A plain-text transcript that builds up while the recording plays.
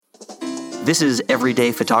This is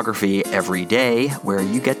Everyday Photography Every Day, where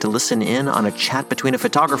you get to listen in on a chat between a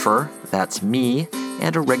photographer, that's me,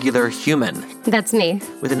 and a regular human. That's me.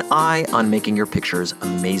 With an eye on making your pictures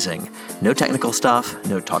amazing. No technical stuff,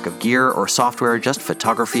 no talk of gear or software, just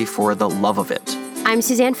photography for the love of it. I'm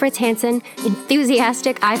Suzanne Fritz-Hansen,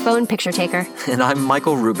 enthusiastic iPhone picture taker. And I'm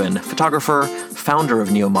Michael Rubin, photographer, founder of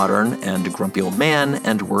Neomodern and Grumpy Old Man,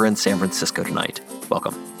 and we're in San Francisco tonight.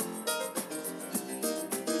 Welcome.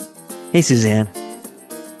 Hey, Suzanne.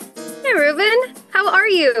 Hey, Ruben. How are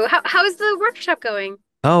you? How's the workshop going?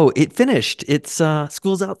 Oh, it finished. It's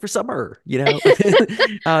school's out for summer, you know.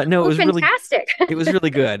 No, it was fantastic. It was really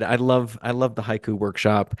good. I love the haiku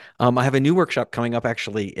workshop. I have a new workshop coming up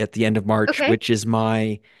actually at the end of March, which is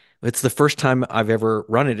it's the first time I've ever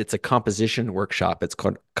run it. It's a composition workshop. It's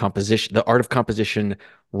called Composition, the Art of Composition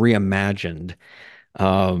Reimagined.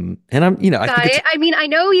 And I mean, I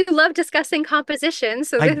know you love discussing composition,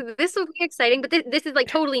 so this will be exciting, but this is like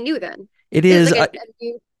totally new then. It is.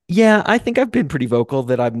 Yeah, I think I've been pretty vocal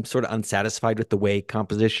that I'm sort of unsatisfied with the way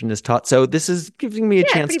composition is taught. So this is giving me a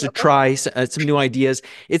chance to try some new ideas.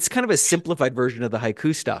 It's kind of a simplified version of the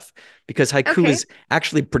haiku stuff because haiku is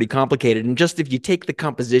actually pretty complicated. And just if you take the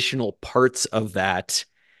compositional parts of that,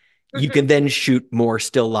 you can then shoot more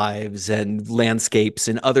still lives and landscapes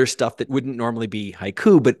and other stuff that wouldn't normally be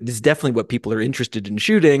haiku, but it's definitely what people are interested in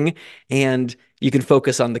shooting. And you can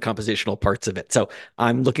focus on the compositional parts of it. So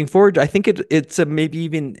I'm looking forward. I think it's maybe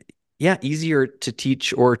even, easier to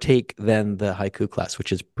teach or take than the haiku class,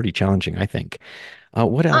 which is pretty challenging, I think.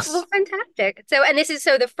 What else? Well, fantastic.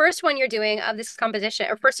 So the first one you're doing of this composition,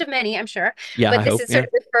 or first of many, I'm sure. Yeah, but this is sort of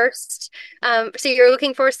the first. So you're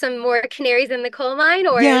looking for some more canaries in the coal mine,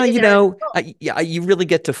 or you really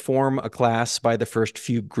get to form a class by the first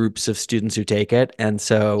few groups of students who take it, and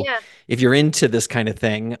so if you're into this kind of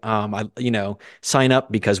thing, sign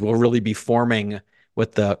up because we'll really be forming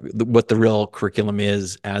what the real curriculum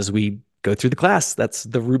is as we go through the class. That's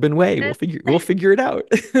the Rubin way. We'll figure it out.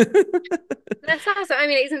 That's awesome. I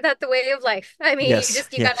mean, isn't that the way of life? I mean,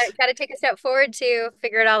 you gotta take a step forward to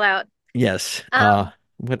figure it all out. Yes.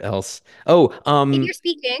 What else? Oh, you're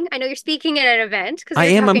speaking. I know you're speaking at an event. I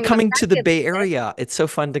am. I'm coming to the Bay Area. It's so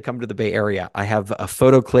fun to come to the Bay Area. I have a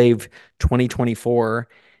Photoclave 2024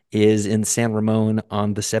 is in San Ramon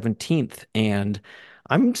on the 17th, and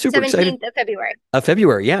I'm super excited. 17th of February.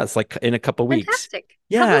 February, yeah. It's like in a couple weeks. Fantastic.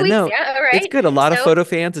 Yeah, all right. It's good. A lot of photo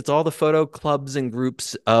fans. It's all the photo clubs and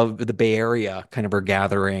groups of the Bay Area kind of are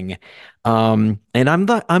gathering. And I'm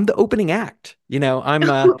the opening act. I'm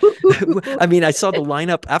I mean, I saw the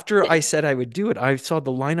lineup after I said I would do it. I saw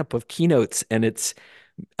the lineup of keynotes, and it's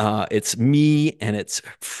me and it's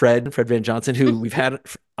Fred Van Johnson, who we've had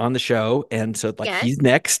on the show, and so he's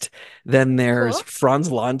next. Then there's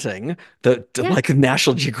Franz Lanting, the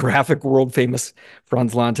National Geographic world famous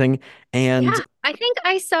Franz Lanting, and I think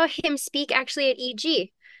I saw him speak actually at EG.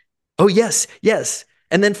 Oh yes.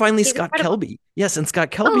 And then finally Scott Kelby. Yes, and Scott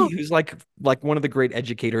Kelby, who's like one of the great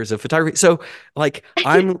educators of photography. So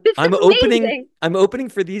I'm opening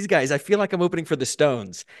for these guys. I feel like I'm opening for the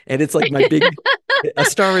Stones, and it's like my big A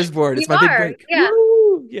Star Is Born. It's my big break. Yeah.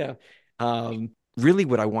 Woo! Yeah. Really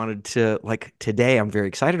what I wanted to today I'm very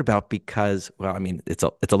excited about because, well, I mean, it's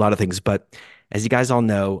a lot of things, but as you guys all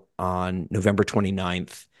know, on November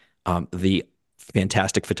 29th, the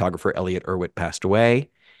fantastic photographer Elliott Erwitt passed away,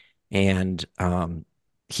 and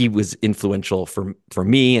he was influential for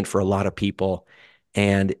me and for a lot of people.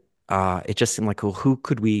 And it just seemed like, well, who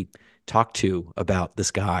could we talk to about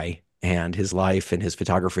this guy and his life and his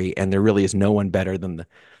photography? And there really is no one better than the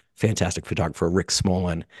fantastic photographer, Rick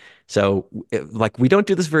Smolan. So we don't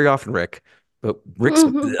do this very often, Rick, but Rick's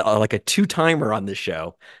like a two-timer on this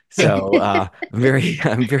show. So I'm very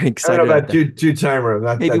excited. I don't know about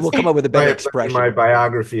two-timer. Maybe we'll come up with a better expression. My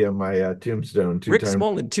biography on my tombstone. Rick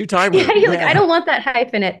Smolan, two-timer. Yeah, you're like, I don't want that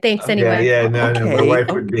hyphen it. Thanks anyway. Yeah, no, my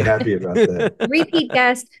wife would be happy about that. Repeat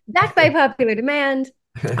guest, back by popular demand.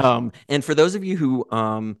 And for those of you who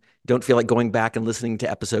don't feel like going back and listening to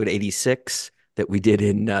episode 86 that we did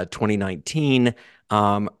in 2019,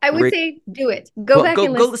 I would say do it. Go back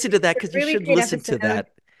and listen to that because you should listen to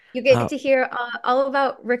that. You get to hear all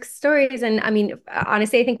about Rick's stories. And I mean,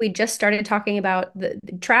 honestly, I think we just started talking about the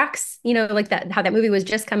tracks, like that, how that movie was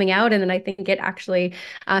just coming out. And then I think it actually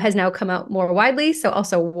has now come out more widely. So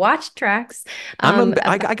also watch tracks.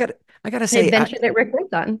 I gotta say, the adventure that Rick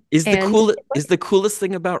went on is the coolest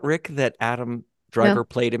thing about Rick that Adam Driver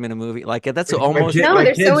played him in a movie. Like that's almost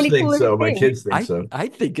there's so many cool things. My kids think so. I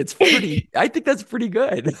think it's pretty. I think that's pretty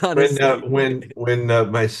good. Honestly. When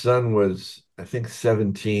my son was, I think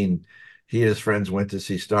 17, he and his friends went to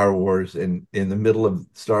see Star Wars, and in the middle of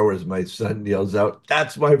Star Wars, my son yells out,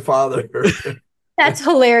 "That's my father." That's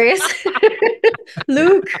hilarious.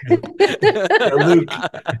 Luke. Yeah, Luke,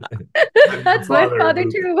 I'm your That's my father, father Luke.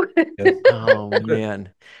 too. Yes. Oh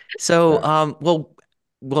man. So, Yeah.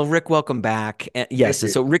 Rick, welcome back. Yes, Thank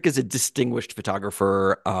you. so Rick is a distinguished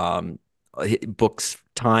photographer. Books,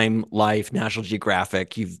 Time, Life, National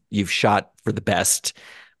Geographic. You've shot for the best.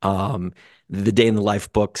 Um, the Day in the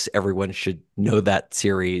Life books. Everyone should know that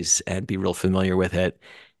series and be real familiar with it.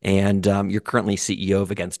 And you're currently CEO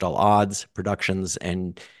of Against All Odds Productions,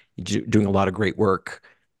 and doing a lot of great work.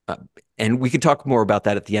 Uh, and we can talk more about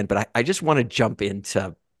that at the end. But I just want to jump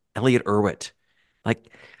into Elliott Erwitt. Like,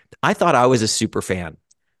 I thought I was a super fan.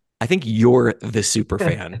 I think you're the super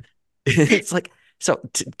fan. It's like, so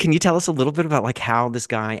can you tell us a little bit about like how this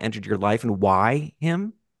guy entered your life and why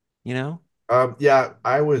him? You know? Yeah,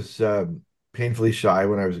 I was painfully shy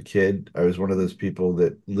when I was a kid. I was one of those people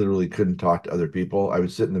that literally couldn't talk to other people. I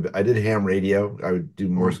would sit in I did ham radio. I would do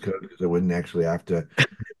Morse Mm. code because I wouldn't actually have to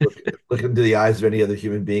look, look into the eyes of any other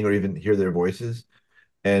human being or even hear their voices.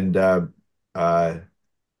 And uh,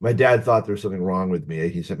 my dad thought there was something wrong with me.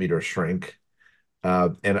 He sent me to a shrink.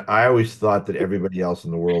 And I always thought that everybody else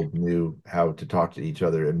in the world knew how to talk to each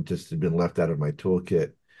other and just had been left out of my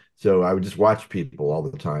toolkit. So I would just watch people all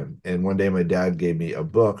the time. And one day my dad gave me a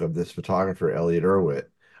book of this photographer, Elliott Erwitt.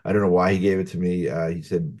 I don't know why he gave it to me. He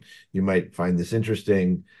said, "You might find this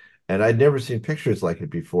interesting." And I'd never seen pictures like it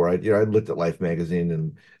before. I'd looked at Life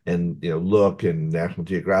magazine and Look and National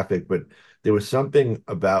Geographic, but there was something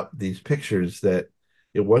about these pictures that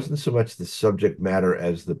it wasn't so much the subject matter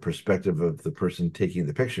as the perspective of the person taking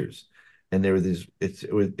the pictures. And there were these,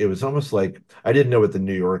 it was almost like I didn't know what a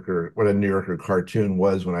New Yorker cartoon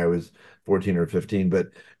was when I was 14 or 15, but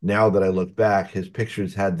now that I look back, his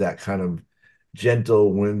pictures had that kind of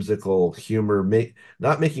gentle, whimsical humor,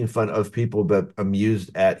 not making fun of people, but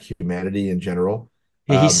amused at humanity in general.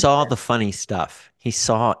 He Um, saw the funny stuff. He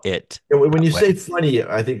saw it when that you say way. funny,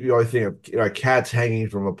 I think you always think of cats hanging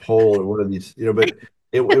from a pole or one of these, but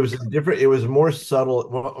it was different. It was more subtle,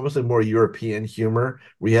 almost like more European humor.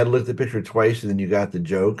 We had to look at the picture twice and then you got the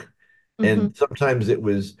joke. And Mhm. sometimes it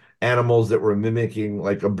was animals that were mimicking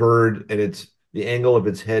like a bird, and the angle of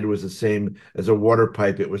its head was the same as a water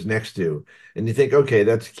pipe it was next to. And you think, okay,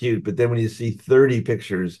 that's cute. But then when you see 30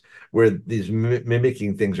 pictures where these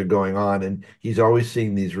mimicking things are going on, and he's always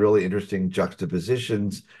seeing these really interesting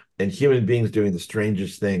juxtapositions and human beings doing the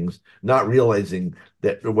strangest things, not realizing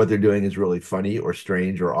that what they're doing is really funny or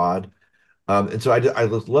strange or odd. And so I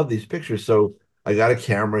just love these pictures. So I got a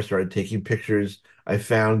camera, started taking pictures. I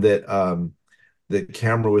found that the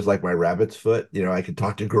camera was like my rabbit's foot. I could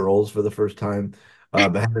talk to girls for the first time. I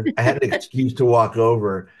had an excuse to walk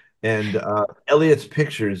over, and Elliot's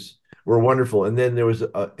pictures were wonderful. And then there was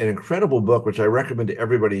an incredible book which I recommend to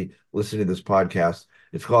everybody listening to this podcast.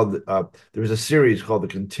 It's called there was a series called The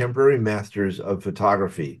Contemporary Masters of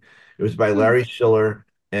Photography. It was by Hmm. Larry Schiller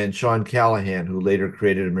and Sean Callahan, who later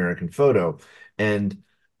created American Photo. And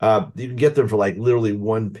you can get them for like literally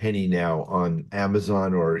 1 penny now on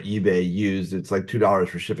Amazon or eBay used. It's like $2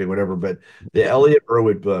 for shipping, whatever. But the Elliott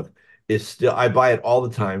Erwitt book is still, I buy it all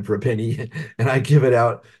the time for a penny and I give it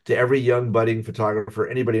out to every young budding photographer,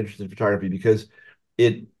 anybody interested in photography, because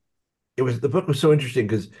it the book was so interesting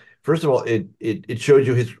because first of all it showed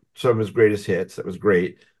you his some of his greatest hits. That was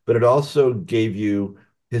great, but it also gave you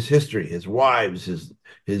his history, his wives,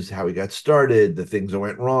 his how he got started, the things that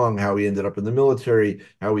went wrong, how he ended up in the military,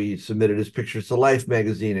 how he submitted his pictures to Life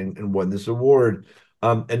magazine and won this award.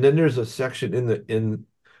 And then there's a section in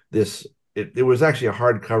this. It was actually a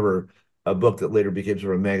hardcover, a book that later became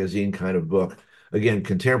sort of a magazine kind of book. Again,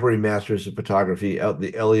 Contemporary Masters of Photography,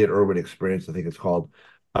 the Elliott Erwitt Experience, I think it's called.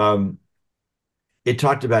 Um, it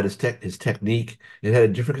talked about his technique. It had a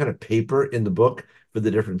different kind of paper in the book for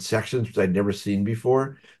the different sections, which I'd never seen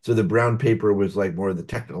before. So the brown paper was like more of the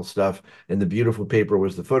technical stuff, and the beautiful paper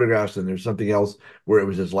was the photographs. And there's something else where it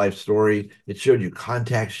was his life story. It showed you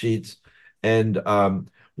contact sheets. And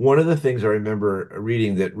one of the things I remember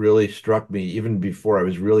reading that really struck me, even before I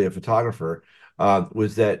was really a photographer,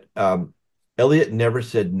 was that Elliot never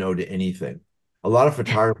said no to anything. A lot of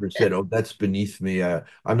photographers said, "Oh, that's beneath me.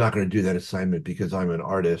 I'm not going to do that assignment because I'm an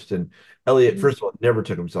artist." And Elliot, first of all, never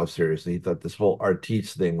took himself seriously. He thought this whole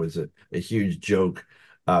artiste thing was a huge joke.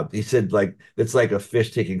 He said, like, it's like a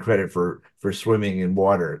fish taking credit for swimming in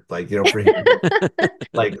water. Like, for him,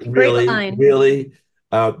 like, Great really, line. really.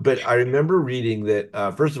 But I remember reading that,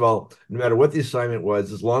 first of all, no matter what the assignment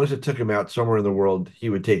was, as long as it took him out somewhere in the world, he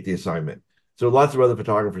would take the assignment. So lots of other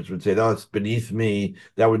photographers would say, "Oh, it's beneath me."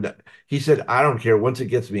 That would not. He said, "I don't care. Once it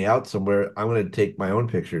gets me out somewhere, I'm going to take my own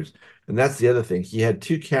pictures." And that's the other thing. He had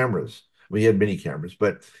two cameras. Well, he had many cameras,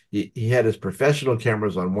 but he had his professional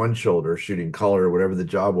cameras on one shoulder, shooting color or whatever the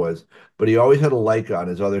job was. But he always had a Leica on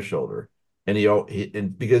his other shoulder, and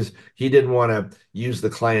and because he didn't want to use the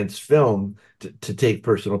client's film to take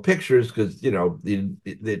personal pictures because he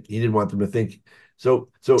didn't want them to think. So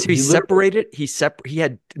So he he literally. separated. He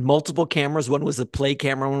had multiple cameras. One was a play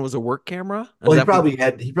camera. One was a work camera. Is Well, that what?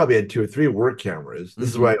 he probably had two or three work cameras. This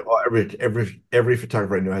is Hmm. why every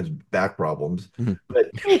photographer I know has back problems. Hmm.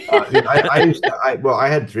 But I used to I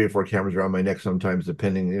had three or four cameras around my neck sometimes,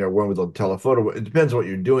 depending, one with a telephoto. It depends what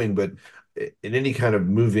you're doing, but in any kind of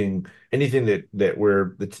moving anything that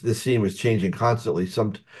where the scene was changing constantly.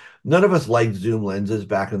 None of us liked zoom lenses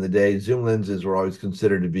back in the day. Zoom lenses were always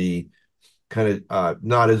considered to be kind of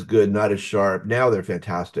not as good, not as sharp. Now they're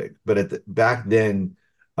fantastic, but back then,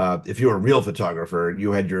 if you were a real photographer,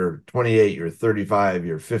 you had your 28, your 35,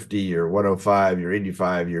 your 50, your 105, your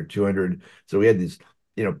 85, your 200. So we had these,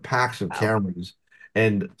 packs of Wow. cameras,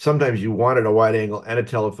 and sometimes you wanted a wide angle and a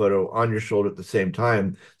telephoto on your shoulder at the same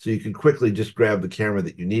time, so you could quickly just grab the camera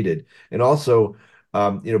that you needed. And also,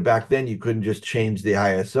 back then you couldn't just change the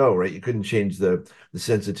ISO, right? You couldn't change the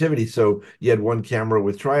sensitivity. So you had one camera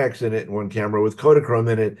with Tri-X in it and one camera with Kodachrome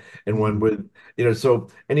in it and one Hmm. with, so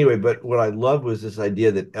anyway, but what I loved was this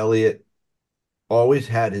idea that Elliott always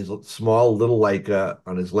had his small little Leica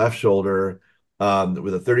on his left shoulder,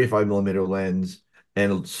 with a 35 millimeter lens.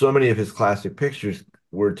 And so many of his classic pictures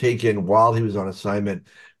were taken while he was on assignment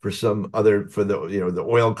for the, the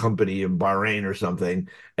oil company in Bahrain or something.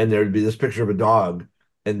 And there'd be this picture of a dog.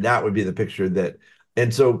 And that would be the picture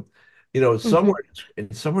and so, Mhm. somewhere in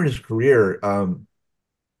his career,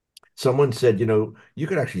 someone said, you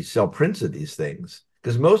could actually sell prints of these things.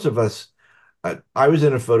 Because most of us, I was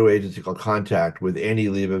in a photo agency called Contact with Andy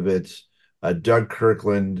Leibovitz, Doug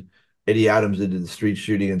Kirkland, Eddie Adams that did the street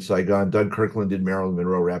shooting in Saigon. Doug Kirkland did Marilyn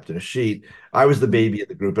Monroe wrapped in a sheet. I was the Mhm. baby of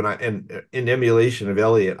the group, and in emulation of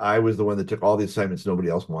Elliott, I was the one that took all the assignments nobody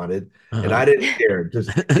else wanted, and Uh-huh. I didn't care.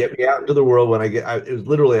 Just get me out into the world. It was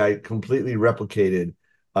literally I completely replicated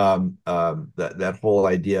that whole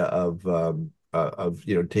idea of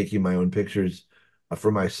taking my own pictures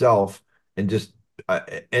for myself and just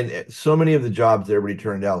and so many of the jobs that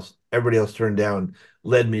everybody else turned down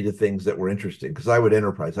led me to things that were interesting because I would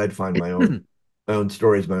enterprise. I'd find my own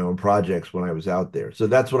stories, my own projects when I was out there. So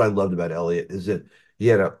that's what I loved about Elliott is that he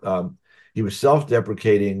had he was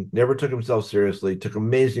self-deprecating, never took himself seriously, took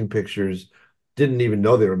amazing pictures, didn't even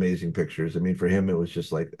know they were amazing pictures. I mean, for him, it was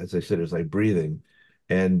just like, as I said, it was like breathing.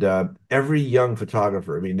 And every young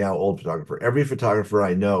photographer, I mean, now old photographer, every photographer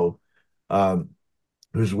I know, um,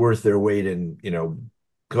 who's worth their weight in,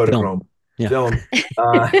 Film. Kodachrome Yeah. film.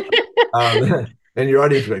 And your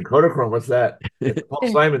audience going, Kodachrome, what's that? It's a Paul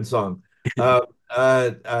Simon song. Uh,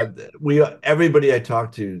 we everybody I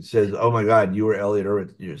talk to says, "Oh my God, you were Elliott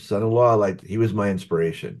Erwitt, your son-in-law. Like he was my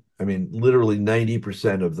inspiration." I mean, literally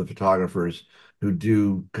 90% of the photographers who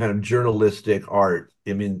do kind of journalistic art.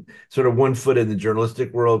 I mean, sort of one foot in the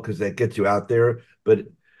journalistic world because that gets you out there. But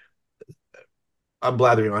I'm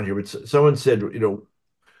blathering on here. But someone said,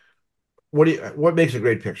 what makes a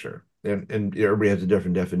great picture? And everybody has a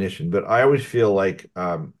different definition, but I always feel like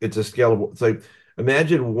it's a scalable. It's like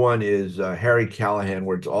imagine one is Harry Callahan,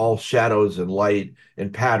 where it's all shadows and light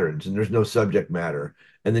and patterns, and there's no subject matter.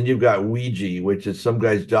 And then you've got Ouija, which is some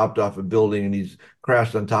guy's dropped off a building and he's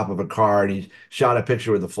crashed on top of a car and he's shot a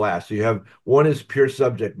picture with a flash. So you have one is pure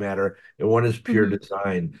subject matter and one is pure Mhm.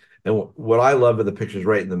 design. And what I love are the pictures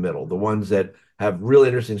right in the middle, the ones that have really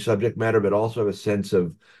interesting subject matter, but also have a sense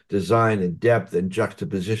of design and depth and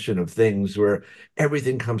juxtaposition of things where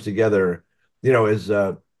everything comes together. As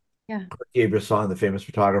Yeah, Cartier-Bresson, the famous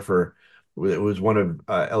photographer, it was one of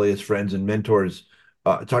Elliott's friends and mentors,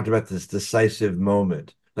 talked about this decisive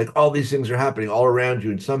moment. Like all these things are happening all around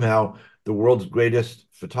you, and somehow the world's greatest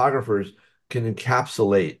photographers can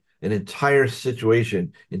encapsulate an entire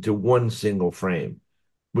situation into one single frame,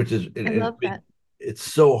 which is I love that. it's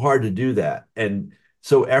so hard to do that and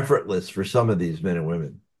so effortless for some of these men and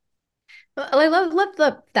women. Well, I love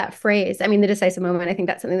that phrase. I mean, the decisive moment. I think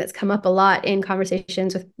that's something that's come up a lot in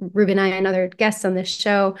conversations with Ruben and I and other guests on this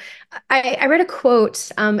show. I read a quote,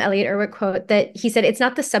 Elliott Erwitt quote, that he said, "It's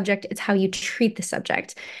not the subject, it's how you treat the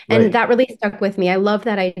subject," and Right. that really stuck with me. I love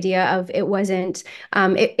that idea of it wasn't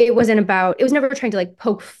about, it was never trying to like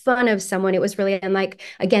poke fun of someone. It was really in like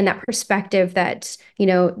again that perspective that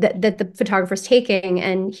that the photographer's taking,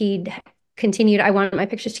 and he continued, I want my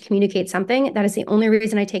pictures to communicate something. That is the only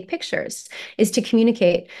reason I take pictures is to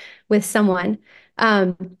communicate. with someone.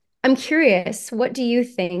 Um, I'm curious, what do you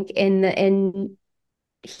think in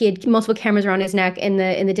he had multiple cameras around his neck in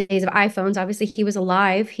the days of iPhones. Obviously, he was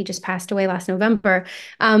alive. He just passed away last November.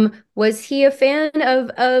 Was he a fan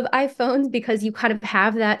of iPhones because you kind of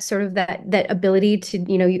have that sort of that ability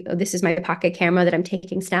to, this is my pocket camera that I'm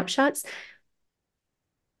taking snapshots?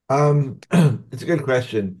 It's a good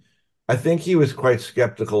question. I think he was quite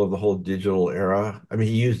skeptical of the whole digital era. I mean,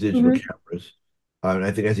 he used digital Hmm. cameras, and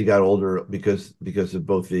I think as he got older, because of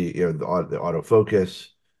both the autofocus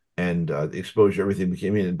and the exposure, everything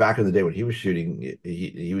became. I mean, back in the day when he was shooting,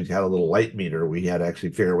 had a little light meter. We had to actually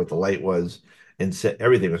figure out what the light was, and set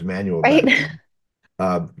everything was manual Right? back.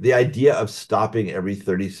 The idea of stopping every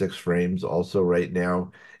 36 frames also right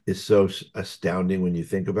now is so astounding when you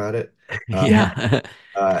think about it. Yeah. Yeah.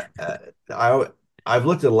 Uh, uh, I I've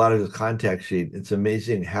looked at a lot of his contact sheet. It's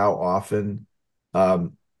amazing how often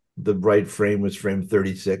um, the right frame was frame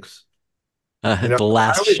 36. You know, The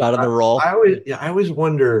last shot on the roll. I always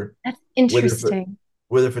wonder That's whether interesting.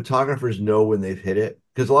 whether photographers know when they've hit it,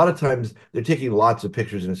 because a lot of times they're taking lots of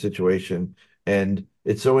pictures in a situation, and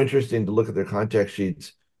it's so interesting to look at their contact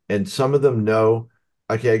sheets, and some of them know,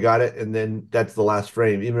 okay, I got it, and then that's the last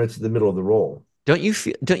frame, even if it's in the middle of the roll. Don't you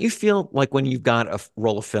feel like when you've got a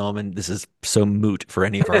roll of film, and this is so moot for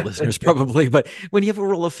any of our listeners probably, but when you have a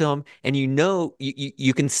roll of film and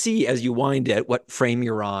you can see as you wind it what frame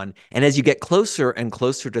you're on, and as you get closer and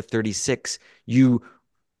closer to 36, you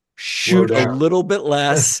Slow shoot a down. little bit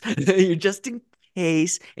less. You just in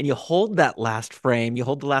case, and you hold that last frame. You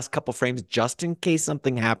hold the last couple frames just in case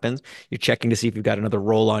something happens. You're checking to see if you've got another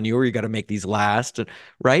roll on you, or you got to make these last,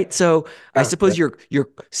 right? So I Yeah, yeah. suppose your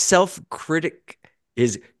self-critic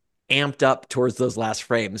is amped up towards those last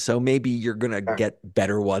frames. So maybe you're gonna Yeah. get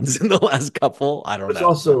better ones in the last couple. I don't It's know.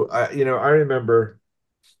 also, I remember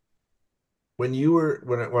when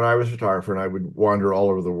I was a photographer and I would wander all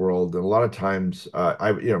over the world, and a lot of times,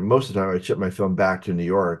 most of the time I'd ship my film back to New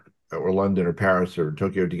York or London or Paris or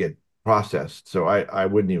Tokyo to get processed. So I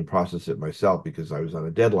wouldn't even process it myself because I was on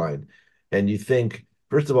a deadline. And you think,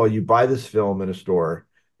 first of all, you buy this film in a store,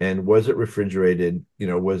 and was it refrigerated?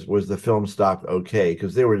 Was the film stock okay?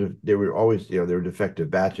 Because they were always, they were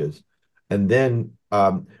defective batches. And then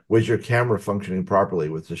was your camera functioning properly?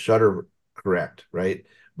 Was the shutter correct, right?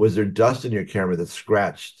 Was there dust in your camera that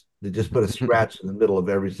scratched? They just put a scratch in the middle of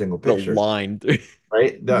every single The picture, line.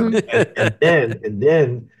 right? Mhm. And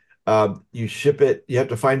then you ship it. You have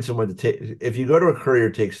to find someone to take. If you go to a courier,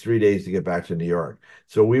 it takes 3 days to get back to New York.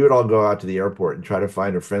 So we would all go out to the airport and try to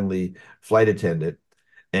find a friendly flight attendant.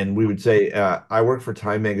 And we would say, I work for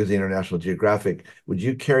Time Magazine or National Geographic. Would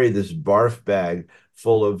you carry this barf bag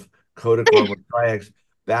full of Kodachrome or Tri-X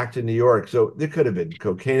back to New York? So there could have been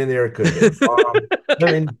cocaine in there. It could have been a bomb. I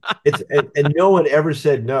mean, and no one ever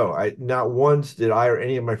said no. Not once did I or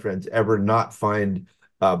any of my friends ever not find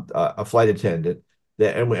a flight attendant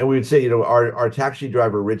and we would say, our taxi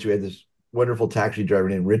driver Richie, we had this wonderful taxi driver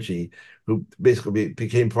named Richie who basically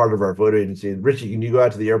became part of our photo agency. And Richie, can you go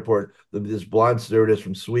out to the airport? This blonde stewardess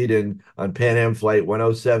from Sweden on Pan Am flight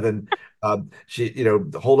 107. She,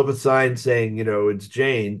 hold up a sign saying, it's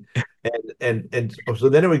Jane. And so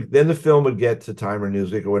then the film would get to Time or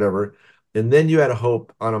Newsweek or whatever. And then you had to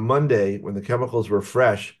hope on a Monday when the chemicals were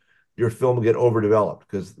fresh, your film would get overdeveloped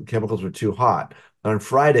because the chemicals were too hot. On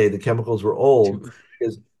Friday, the chemicals were old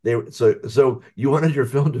because they were so you wanted your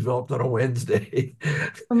film developed on a Wednesday.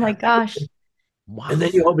 Oh my gosh. And Wow.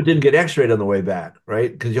 then you hope it didn't get x-rayed on the way back,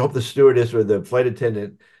 right? Because you hope the stewardess or the flight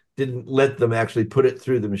attendant didn't let them actually put it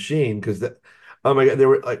through the machine because oh my God, they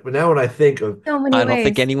were like, but now when I think of So many I don't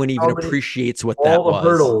think ways. anyone even how many, appreciates what that all the was.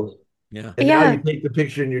 hurdles, Yeah. and now you Yeah. take the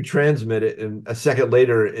picture and you transmit it, and a second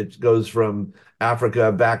later it goes from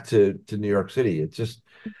Africa back to New York City. It's just,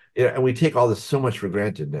 and we take all this so much for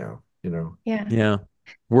granted now. Yeah. Yeah.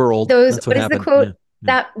 We're old. Those, That's what what is the happened. Yeah. quote?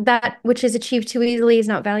 Yeah. That which is achieved too easily is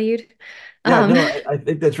not valued. Yeah, Um, no, I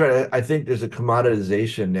think that's right. I think there's a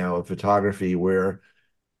commoditization now of photography where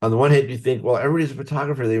on the one hand, you think, well, everybody's a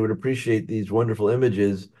photographer. They would appreciate these wonderful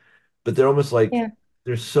images, but they're almost like yeah.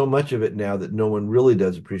 there's so much of it now that no one really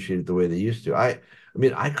does appreciate it the way they used to. I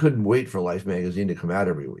mean, I couldn't wait for Life magazine to come out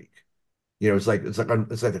every week. It's like the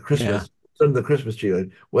Yeah. Christmas under the Christmas tree.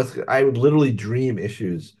 Like, I would literally dream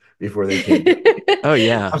issues before they came out. Oh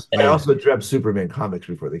yeah. I Yeah. also dreamt Superman comics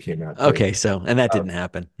before they came out too. Okay, so and that Uh, didn't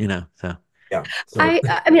happen. So Yeah. So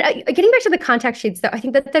I mean, getting back to the contact sheets, though, I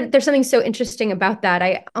think that there's something so interesting about that.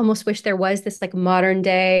 I almost wish there was this like modern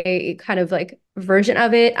day kind of like version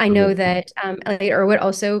of it. I know that Elliott Erwitt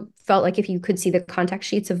also felt like if you could see the contact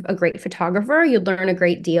sheets of a great photographer, you'd learn a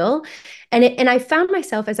great deal. And I found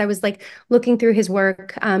myself as I was like looking through his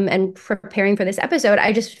work and preparing for this episode,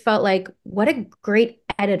 I just felt like what a great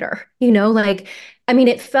editor, like I mean,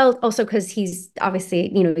 it felt also because he's obviously,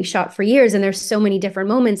 he shot for years and there's so many different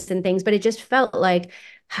moments and things, but it just felt like,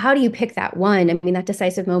 how do you pick that one? I mean, that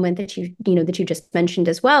decisive moment that that you just mentioned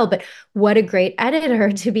as well, but what a great editor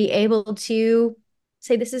to be able to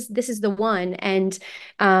say, this is the one. And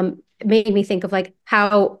made me think of like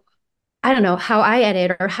how, I don't know, how I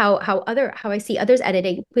edit or how I see others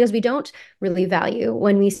editing, because we don't really value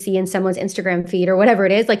when we see in someone's Instagram feed or whatever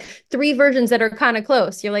it is, like three versions that are kind of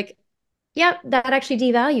close. You're like, yeah, that actually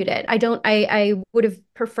devalued it. I would have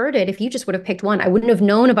preferred it if you just would have picked one. I wouldn't have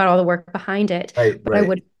known about all the work behind it, right, but I right.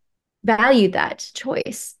 would value that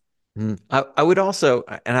choice. I would also,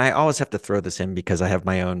 and I always have to throw this in because I have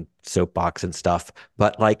my own soapbox and stuff,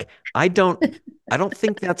 but like I don't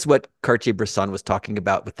think that's what Cartier-Bresson was talking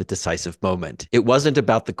about with the decisive moment. It wasn't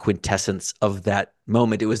about the quintessence of that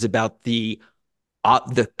moment. It was about the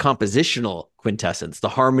compositional quintessence, the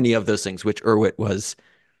harmony of those things, which Erwitt was,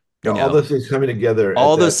 Yeah, you all know, those things coming together at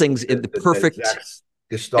all those that things in the that perfect exact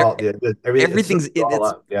gestalt. Yeah, everything it everything's sums it in all its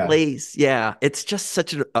up. Yeah. place. Yeah. It's just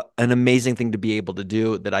such an amazing thing to be able to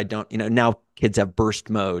do that I don't, now kids have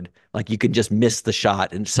burst mode. Like you can just miss the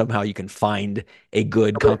shot and somehow you can find a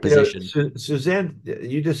good But composition. Suzanne,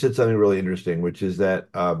 you just said something really interesting, which is that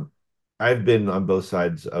I've been on both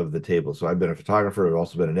sides of the table. So I've been a photographer, I've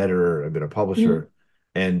also been an editor, I've been a Mhm. publisher,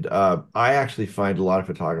 and I actually find a lot of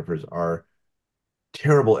photographers are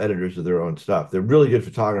terrible editors of their own stuff. They're really good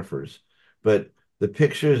photographers, but the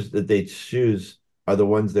pictures that they choose are the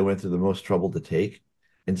ones they went through the most trouble to take.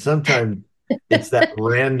 And sometimes it's that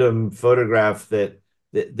random photograph that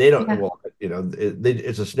they don't, Yeah. well,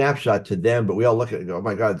 it's a snapshot to them, but we all look at it and go, oh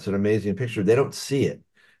my God, it's an amazing picture. They don't see it.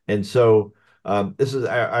 And so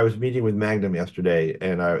I was meeting with Magnum yesterday,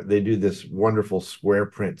 and they do this wonderful square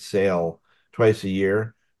print sale twice a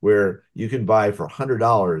year where you can buy for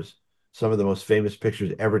 $100 some of the most famous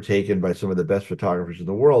pictures ever taken by some of the best photographers in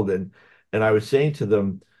the world. And I was saying to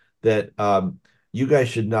them that you guys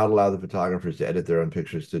should not allow the photographers to edit their own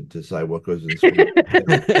pictures to decide what goes in the screen.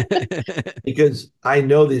 Because I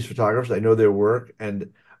know these photographers, I know their work,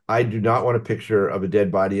 and I do not want a picture of a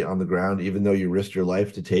dead body on the ground, even though you risked your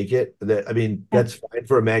life to take it. I mean, Yeah. that's fine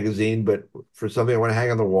for a magazine, but for something I want to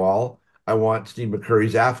hang on the wall, I want Steve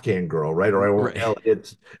McCurry's Afghan Girl, right? Or I want Right.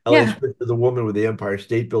 Elliott's Yeah. picture of the woman with the Empire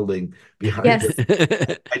State Building behind her.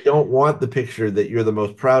 Yes. I don't want the picture that you're the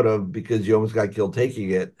most proud of because you almost got killed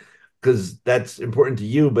taking it, because that's important to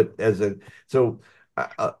you. But to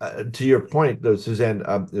your point, though,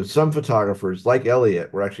 Suzanne, some photographers like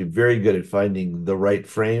Elliott were actually very good at finding the right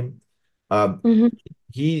frame. Um, Hmm.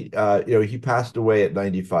 he passed away at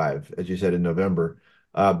 95, as you said, in November.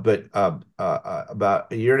 But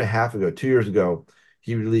about a year and a half ago, 2 years ago,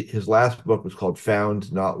 his last book was called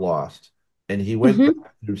Found, Not Lost. And he went back Hmm.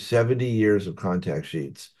 through 70 years of contact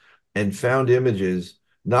sheets and found images,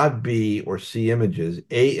 not B or C images,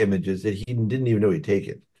 A images that he didn't even know he'd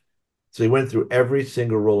taken. So he went through every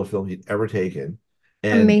single roll of film he'd ever taken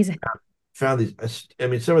and Amazing. found these. I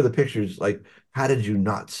mean, some of the pictures, like, how did you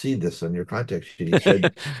not see this on your contact sheet? He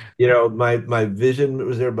said, my vision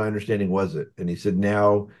was there, my understanding wasn't. And he said,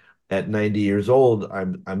 now at 90 years old,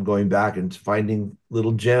 I'm going back and finding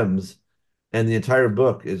little gems. And the entire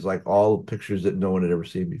book is like all pictures that no one had ever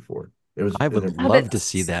seen before. It was I an would Oh, love to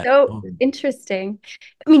see that's that. so Oh. interesting.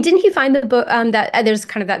 I mean, didn't he find the book that there's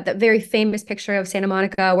kind of that very famous picture of Santa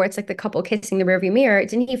Monica where it's like the couple kissing the rearview mirror?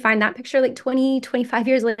 Didn't he find that picture like 20, 25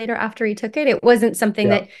 years later after he took it? It wasn't something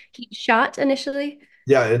yeah. that he shot initially.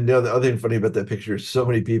 Yeah, and the other thing funny about that picture is so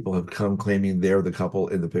many people have come claiming they're the couple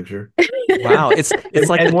in the picture. Wow. It's and,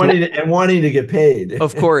 like and wanting to, and wanting to get paid.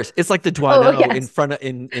 of course, it's like the Oh, Douaneau in yes. front of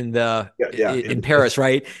in the Yeah, yeah. in Paris,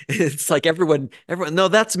 right? It's like everyone. No,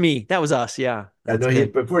 that's me. That was us. Yeah, I that's know he,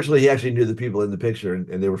 good. but fortunately, he actually knew the people in the picture,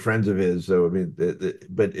 and they were friends of his. So I mean,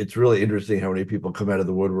 but it's really interesting how many people come out of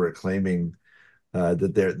the woodwork claiming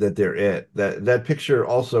that they're it. That picture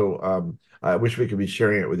also. I wish we could be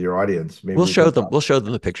sharing it with your audience. Maybe We'll we show can. them. We'll show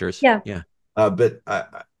them the pictures. Yeah. Yeah. But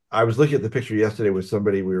I was looking at the picture yesterday with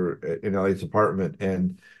somebody. We were in Elliott's apartment,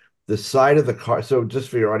 and the side of the car. So just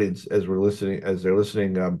for your audience, as they're listening,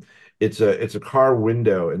 it's a car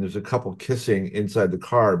window, and there's a couple kissing inside the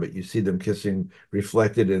car, but you see them kissing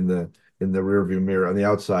reflected in the rearview mirror on the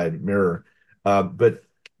outside mirror. But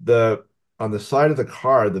the on the side of the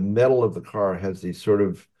car, the metal of the car has these sort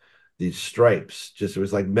of these stripes. Just it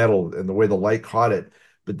was like metal, and the way the light caught it.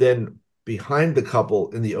 But then behind the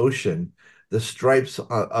couple in the ocean, the stripes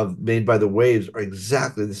of made by the waves are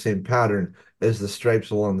exactly the same pattern as the stripes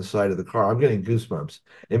along the side of the car. I'm getting goosebumps.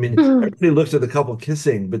 I mean, everybody looks at the couple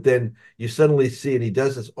kissing, but then you suddenly see, and he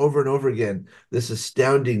does this over and over again, this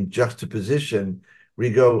astounding juxtaposition where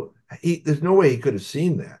you go, there's no way he could have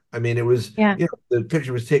seen that. I mean, it was, Yeah. the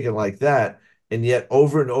picture was taken like that, and yet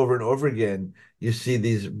over and over and over again, you see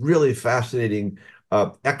these really fascinating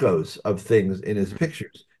echoes of things in his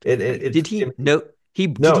pictures. And it's Did he no he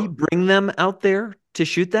did he no, bring them out there to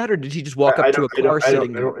shoot that, or did he just walk I up to don't, a I don't, car I don't,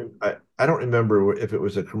 sitting I there? don't, I don't remember if it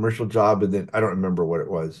was a commercial job, and then I don't remember what it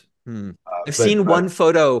was. Hmm. I've But seen one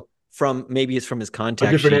photo from maybe it's from his a contact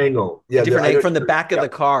different sheet, angle. a Yeah, different I angle know. from the back of Yeah, the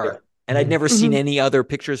yeah, car, and I'd mhm, never seen Hmm. any other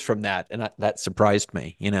pictures from that, and that surprised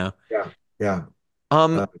me, you know. yeah, yeah.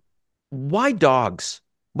 Um, Uh, why dogs?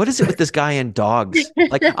 What is it with this guy and dogs?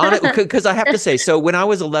 Like on it, because I have to say, so when I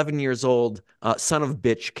was 11 years old, Son of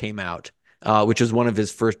Bitch came out, which was one of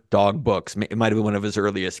his first dog books. It might have been one of his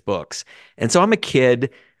earliest books. And so I'm a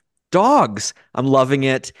kid, dogs. I'm loving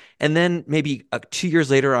it. And then maybe 2 years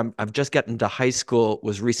later, I've just gotten to high school.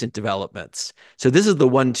 Was recent developments. So this is the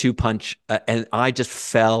 1-2 punch, and I just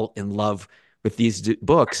fell in love with these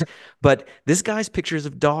books. But this guy's pictures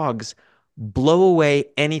of dogs blow away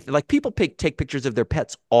anything. Like people take pictures of their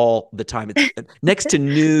pets all the time. It's next to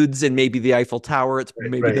nudes and maybe the Eiffel Tower. It's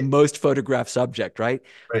right, maybe the right, most photographed subject, right?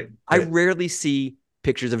 right, I right. rarely see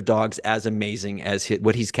pictures of dogs as amazing as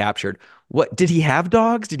what he's captured. What did he have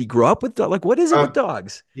dogs? Did he grow up with dogs? Like what is it with Um,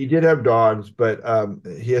 dogs? he did have dogs, but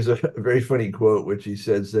he has a very funny quote, which he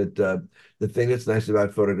says that the thing that's nice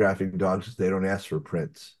about photographing dogs is they don't ask for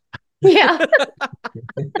prints. Yeah.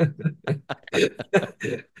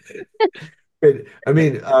 I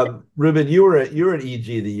mean, Ruben, you were at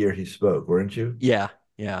EG the year he spoke, weren't you? Yeah,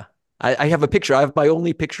 yeah. I have a picture. I have my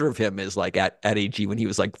only picture of him is like at AG when he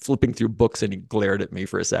was like flipping through books and he glared at me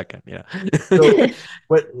for a second. Yeah. So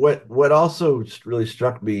what also really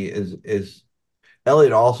struck me is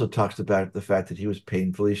Elliot also talks about the fact that he was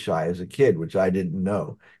painfully shy as a kid, which I didn't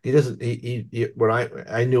know. He doesn't. When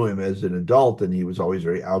I knew him as an adult, and he was always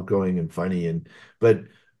very outgoing and funny, and but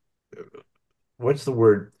what's the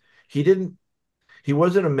word? He didn't. He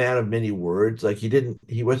wasn't a man of many words. Like he didn't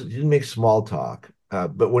make small talk.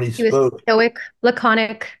 But when he He was spoke, stoic,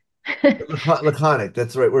 laconic. laconic,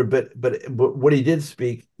 that's the right word. But when he did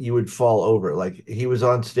speak, you would fall over. Like he was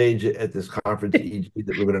on stage at this conference EG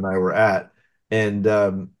that Ruben and I were at, and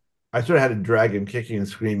I sort of had to drag him kicking and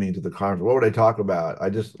screaming to the conference. What would I talk about? I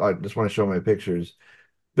just want to show my pictures.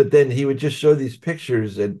 But then he would just show these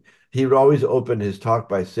pictures, and he would always open his talk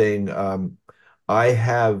by saying, I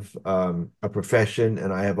have a profession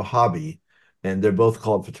and I have a hobby, and they're both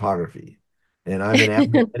called photography. And an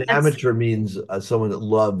That's amateur means someone that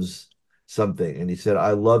loves something. And he said,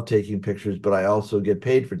 I love taking pictures, but I also get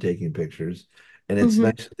paid for taking pictures. And it's Mhm.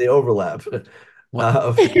 nice that they overlap. What?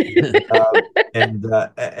 Uh, and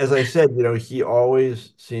as I said, he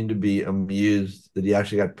always seemed to be amused that he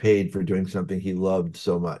actually got paid for doing something he loved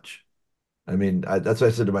so much. I mean, that's what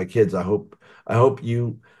I said to my kids. I hope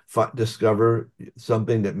you discover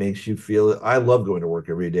something that makes you feel. I love going to work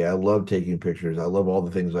every day. I love taking pictures. I love all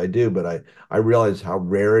the things I do, but I realize how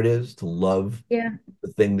rare it is to love Yeah.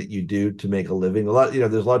 the thing that you do to make a living.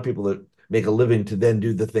 There's a lot of people that make a living to then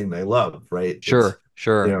do the thing they love, right? It's, Sure,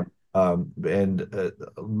 you sure. know, and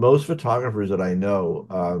most photographers that I know,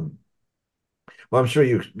 well, I'm sure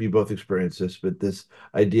you both experience this, but this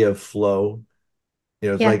idea of flow,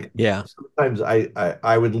 it's Yeah. like Yeah. sometimes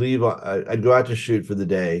I would leave. I'd go out to shoot for the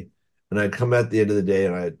day, and I'd come at the end of the day,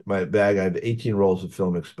 and my bag. I have 18 rolls of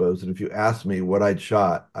film exposed, and if you asked me what I'd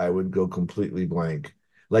shot, I would go completely blank.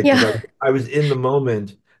 Like because Yeah. I was in the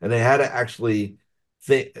moment, and I had to actually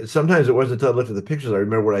think. Sometimes it wasn't until I looked at the pictures I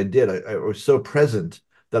remember what I did. I was so present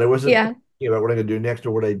that I wasn't Yeah. thinking about what I'm going to do next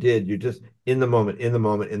or what I did. You're just in the moment, in the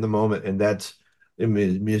moment, in the moment, and that's. I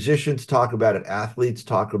mean, musicians talk about it, athletes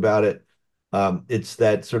talk about it. It's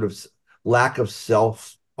that sort of lack of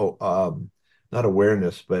self, not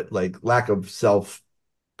awareness, but like lack of self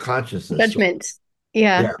consciousness. So, Judgment.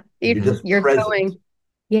 Yeah. yeah, you're Hmm. just You're present. going.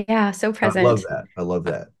 Yeah, so I love present. that. I love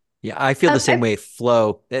that. Yeah, I feel the same I way.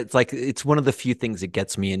 Flow. It's like it's one of the few things that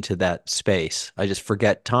gets me into that space. I just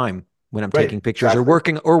forget time when I'm Right, taking pictures or exactly.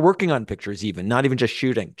 working on pictures even, not even just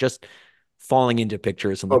shooting, just falling into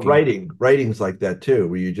pictures and But looking. writing's like that too,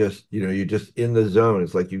 where you're just in the zone.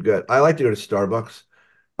 It's like I like to go to Starbucks.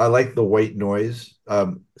 I like the white noise.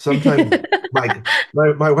 Sometimes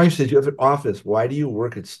my wife says, you have an office. Why do you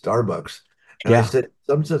work at Starbucks? And I Yeah. said,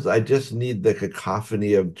 sometimes I just need the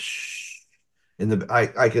cacophony of in the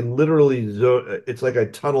I can literally it's like I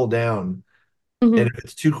tunnel down. And Hmm. if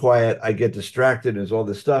it's too quiet, I get distracted. There's all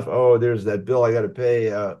this stuff. Oh, there's that bill I got to pay.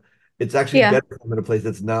 It's actually Yeah. better if I'm in a place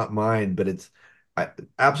that's not mine, but I,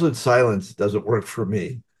 absolute silence doesn't work for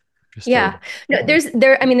me. Yeah. Interesting. No,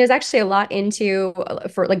 I mean, there's actually a lot into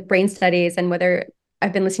for like brain studies and whether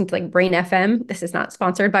I've been listening to like Brain FM. This is not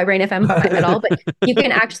sponsored by Brain FM at all, but you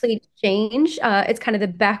can actually change it's kind of the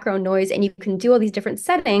background noise and you can do all these different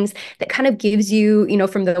settings that kind of gives you,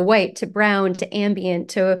 from the white to brown to ambient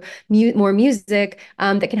to more music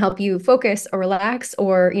that can help you focus or relax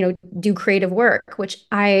or, do creative work, which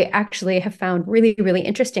I actually have found really, really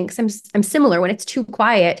interesting because I'm similar when it's too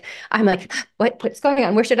quiet. I'm like, what's going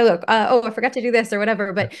on? Where should I look? Oh, I forgot to do this or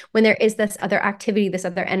whatever. But when there is this other activity, this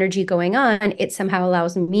other energy going on, it somehow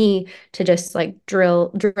allows me to just like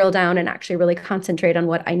drill down and actually really concentrate on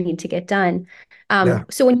what I need to get done. Yeah.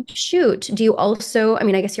 So when you shoot, do you also, I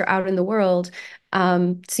mean, I guess you're out in the world.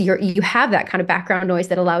 So you have that kind of background noise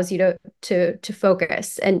that allows you to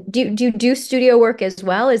focus. And do you do studio work as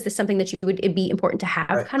well? Is this something that you would it'd be important to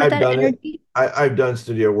have kind of I've that done it. energy? I've done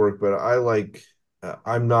studio work, but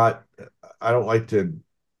I'm not, I don't like to,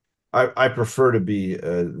 I prefer to be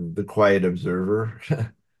the quiet observer.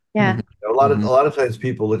 Yeah. A Hmm. lot of times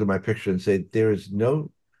people look at my picture and say, there is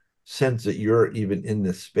no sense that you're even in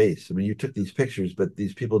this space. I mean, you took these pictures, but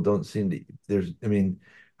these people don't seem to. I mean,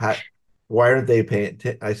 how, why aren't they paying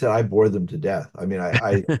attention? I said I bore them to death. I mean,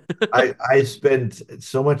 I spend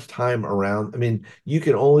so much time around. I mean, you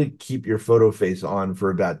can only keep your photo face on for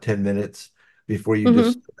about 10 minutes before you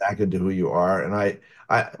just Hmm. go back into who you are. And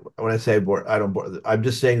when I say I bore, I don't bore. I'm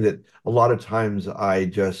just saying that a lot of times I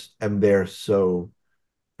just am there so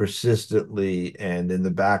persistently and in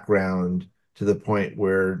the background to the point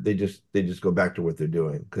where they just go back to what they're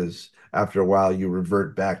doing because after a while you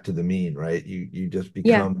revert back to the mean, right? You just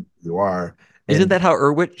Yeah. become who you are. Isn't And that how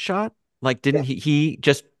Erwitt shot? Like, yeah, didn't he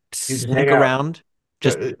just you just hang sneak out. around?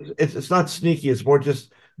 Yeah, Just it's not sneaky, it's more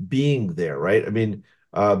just being there, right? I mean,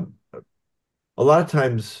 a lot of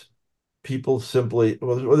times people simply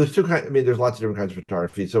there's two kinds. I mean, there's lots of different kinds of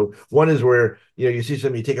photography. So one is where you see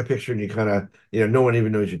something, you take a picture, and you kind of no one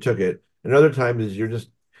even knows you took it. Another time is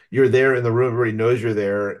you're there in the room, everybody knows you're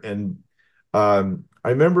there. And I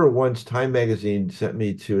remember once Time Magazine sent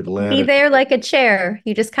me to Be Atlanta. there like a chair.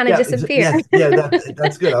 You just kind of Yeah, disappear. yes, yeah,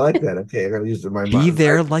 that's good. I like that. Okay, I gotta use it in be my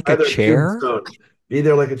there like a either chair? tombstone. Be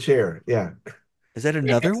there like a chair. Yeah, Is that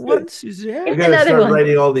another that's good. one, I Suzanne? gotta Another start one.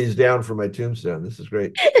 writing all these down for my tombstone. This is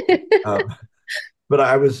great. Um, but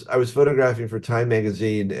I was photographing for Time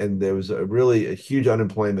Magazine, and there was a huge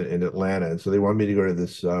unemployment in Atlanta, and so they wanted me to go to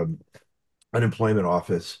this unemployment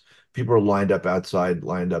office. People were lined up outside,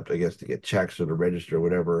 lined up, I guess, to get checks or to register or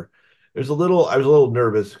whatever. I was a little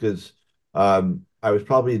nervous because I was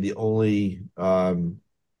probably the only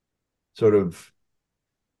sort of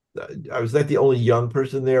I was like the only young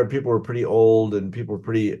person there. People were pretty old, and people were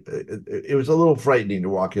pretty. It was a little frightening to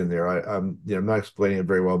walk in there. I'm not explaining it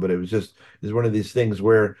very well, but it's one of these things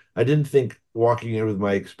where I didn't think walking in with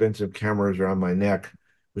my expensive cameras around my neck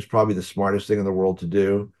was probably the smartest thing in the world to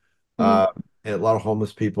do. Mhm. Uh, and a lot of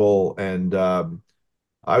homeless people, and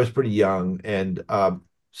I was pretty young, and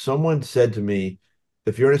someone said to me,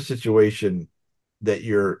 if you're in a situation that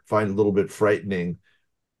you're find a little bit frightening,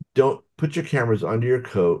 don't put your cameras under your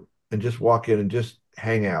coat and just walk in and just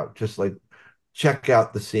hang out, just like check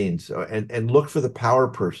out the scenes and look for the power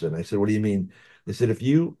person. I said, what do you mean? They said, if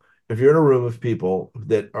you're in a room of people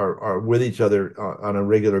that are with each other on a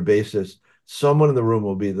regular basis, someone in the room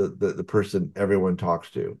will be the person everyone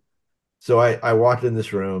talks to. So I walked in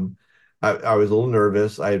this room. I was a little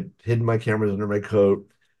nervous. I had hidden my cameras under my coat.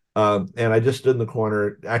 And I just stood in the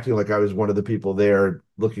corner, acting like I was one of the people there,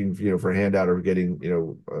 looking, for a handout or getting,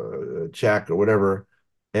 a check or whatever.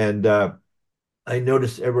 And I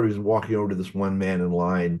noticed everybody was walking over to this one man in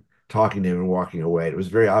line, talking to him and walking away. It was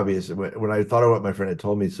very obvious when I thought of what my friend had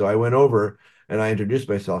told me. So I went over and I introduced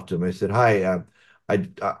myself to him. I said, "Hi,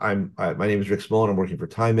 my name is Rick Smolan. I'm working for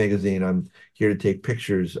Time Magazine. I'm here to take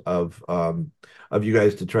pictures of you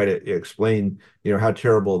guys to try to explain, how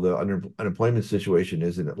terrible the unemployment situation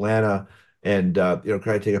is in Atlanta." And try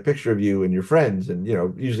to take a picture of you and your friends. And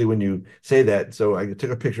usually when you say that, so I took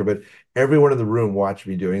a picture, but everyone in the room watched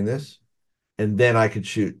me doing this, and then I could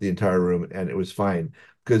shoot the entire room and it was fine.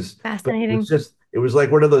 But Fascinating. it was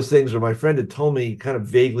like one of those things where my friend had told me kind of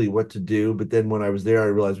vaguely what to do, but then when I was there, I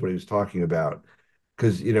realized what he was talking about.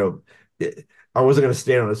 Because, I wasn't going to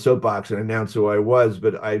stand on a soapbox and announce who I was,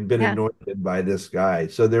 but I'd been Yeah. anointed by this guy.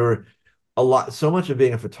 So there were so much of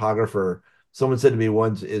being a photographer someone said to me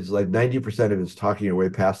once, it's like 90% of it's talking your way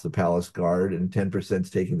past the palace guard and 10%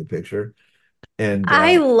 is taking the picture. And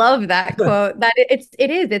I love that quote. That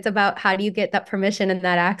it is. It's about how do you get that permission and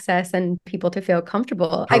that access and people to feel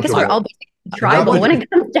comfortable. I guess we're all comfortable basically and not tribal put when your, it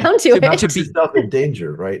comes down to to not to it. put be yourself in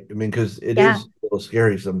danger, right? I mean, because it Yeah. is a little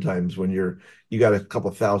scary sometimes when you got a couple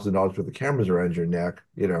 $1,000 worth of cameras around your neck,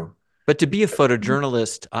 you know. But to be a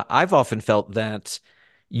photojournalist, I've often felt that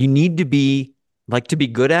you need to be like to be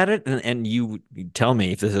good at it, and you tell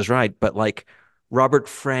me if this is right, but like Robert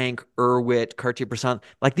Frank, Erwitt, Cartier-Bresson,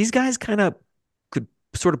 like these guys kind of could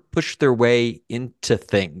sort of push their way into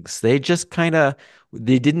things. They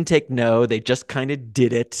didn't take no, they just kind of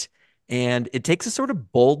did it. And it takes a sort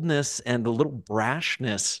of boldness and a little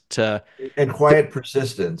brashness And to quiet a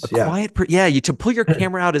persistence. Yeah. quiet, yeah, you to pull your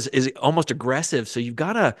camera out is almost aggressive. So you've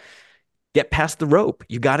got to get past the rope.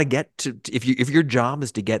 You got to get to if your job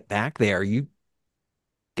is to get back there, you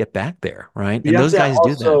get back there, right? You And have those to guys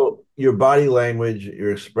do that. also your body language,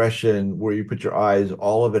 your expression, where you put your eyes,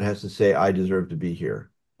 all of it has to say, "I deserve to be here."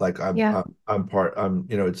 Like Yeah. I'm part.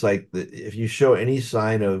 It's like if you show any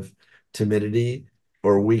sign of timidity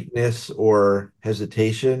or weakness or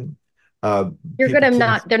hesitation, You're people gonna tend,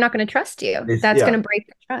 not, they're not gonna trust you. That's yeah, gonna break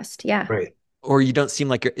the trust. Yeah. right. Or you don't seem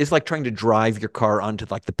like it's like trying to drive your car onto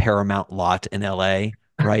like the Paramount lot in LA,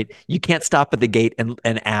 right? You can't stop at the gate and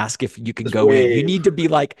ask if you can Just go in. You wave. need to be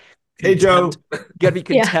like Hey, contempt. Joe. You got to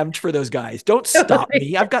be Yeah. contempt for those guys. Don't stop Totally.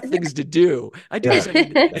 me. I've got things to do. I do Yeah. this. I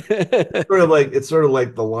need to. It's sort of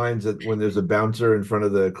like the lines that when there's a bouncer in front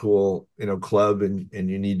of the cool, club and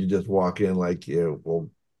you need to just walk in like, well,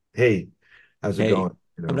 hey, how's it Hey, going?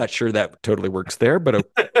 I'm not sure that totally works there, but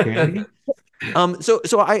okay. So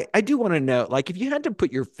I do want to know, like, if you had to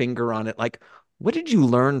put your finger on it, like, what did you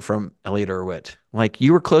learn from Elliott Erwitt? Like,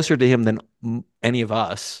 you were closer to him than any of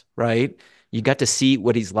us, right? You got to see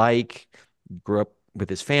what he's like. Grew up with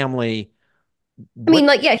his family. I mean, What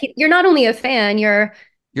like, yeah, you're not only a fan, you're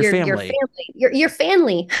your you're family? family. You're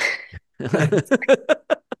family.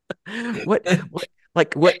 What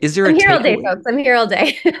like what is there a I'm here all day, takeaway? folks. I'm here all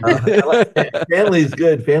day. Family's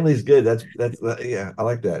good. Family's good. Yeah, I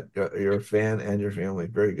like that. You're a fan and your family.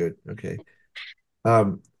 Very good. Okay.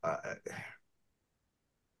 Um,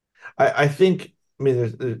 I think, I mean,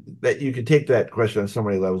 that you could take that question on so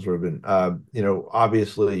many levels, Ruben.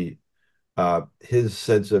 Obviously, his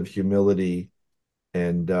sense of humility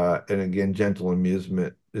and again, gentle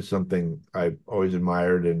amusement is something I've always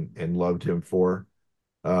admired and loved him for.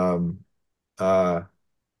 Um, uh,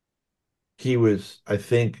 he was, I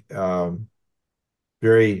think,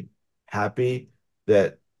 very happy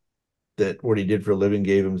that what he did for a living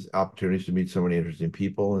gave him opportunities to meet so many interesting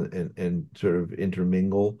people and sort of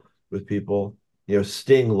intermingle with people.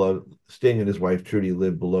 Sting and his wife Trudy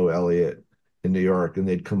lived below Elliott in New York, and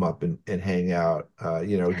they'd come up and hang out.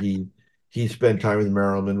 He spent time with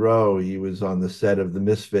Marilyn Monroe. He was on the set of The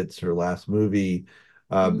Misfits, her last movie.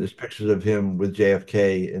 Mhm. There's pictures of him with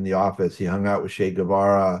JFK in the office. He hung out with Che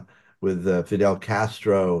Guevara, with Fidel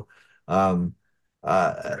Castro. Um,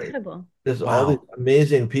 uh, Incredible. there's all these Wow.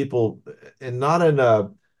 amazing people, and not in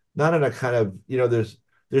a kind of,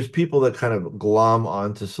 there's people that kind of glom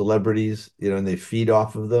onto celebrities, and they feed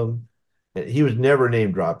off of them. And he was never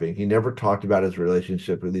name dropping. He never talked about his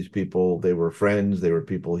relationship with these people. They were friends. They were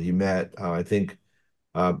people he met. I think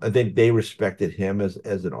they respected him as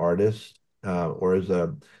an artist, or as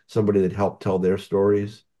a somebody that helped tell their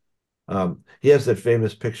stories. He has that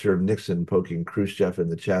famous picture of Nixon poking Khrushchev in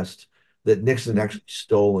the chest that Nixon Mhm. actually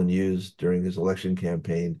stole and used during his election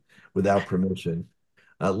campaign without permission.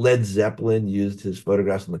 Led Zeppelin used his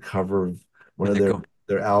photographs on the cover of one When of they're going,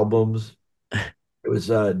 their albums. It was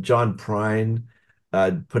John Prine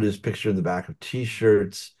put his picture in the back of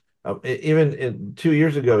T-shirts. Even 2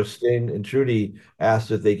 years ago, Sting and Trudy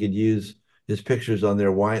asked if they could use his pictures on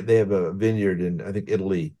their wine. They have a vineyard in, I think,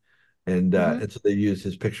 Italy, and Mhm. so they used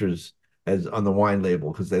his pictures as on the wine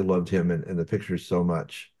label because they loved him and the pictures so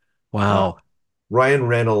much. Uh, wow, Ryan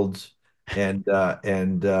Reynolds and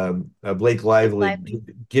Blake Like Lively lively.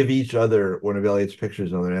 give each other one of Elliot's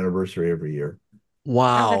pictures on their anniversary every year. Oh,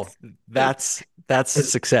 wow, that's sweet. that's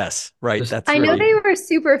success, right? Just That's I know really they were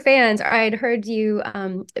super fans. I'd heard you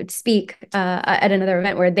speak at another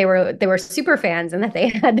event where they were super fans and that they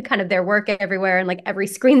had kind of their work everywhere and like every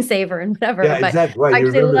screensaver and Yeah, whatever. But exactly. Right. I You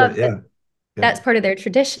actually remember that. love that Yeah. Yeah. that's part of their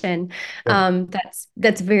tradition. Yeah.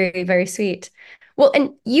 That's very, very sweet. Well,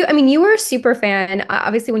 and you, I mean, you were a super fan,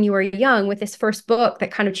 obviously, when you were young with this first book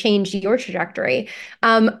that kind of changed your trajectory.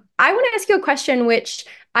 I want to ask you a question, which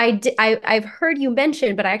I've heard you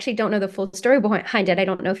mention, but I actually don't know the full story behind it. I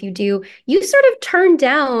don't know if you do. You sort of turned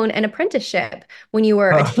down an apprenticeship when you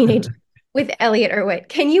were a teenager. with Elliott Erwitt.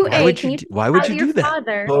 Can you Why tell would you do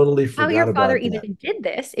that? Totally how forgot your father about that. even did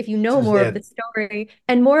this, if you know more of Suzanne, the story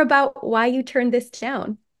and more about why you turned this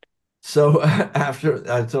down? so after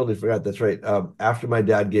I totally forgot, that's right. After my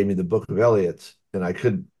dad gave me the book of Elliott's, and I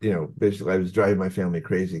could, basically I was driving my family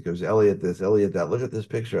crazy because Elliott this, Elliott that. Look at this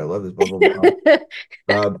picture. I love this, blah, blah,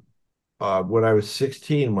 blah. Uh, when I was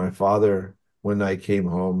 16, my father, one night came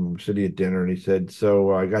home, sitting at dinner, and he said,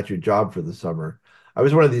 "So I got you a job for the summer." I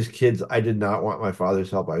was one of these kids. I did not want my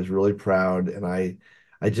father's help. I was really proud, and I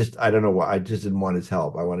don't know why. I just didn't want his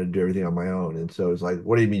help. I wanted to do everything on my own. And so it was like,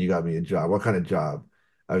 "What do you mean you got me a job? What kind of job?"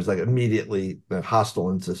 I was like immediately hostile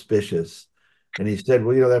and suspicious. And he said,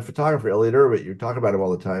 "Well, that photographer, Elliott Erwitt, you talk about him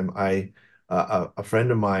all the time. A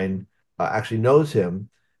friend of mine actually knows him."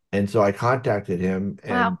 And so I contacted him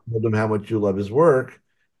Wow. and told him how much you love his work.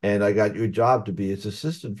 And I got you a job to be his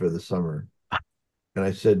assistant for the summer. And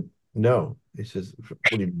I said, no. He says, what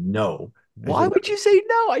do you mean, no? I Why said, would you say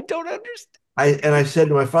no? I don't understand. I said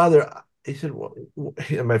to my father, he said, well,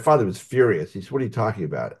 and my father was furious. He said, what are you talking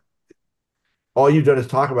about? All you've done is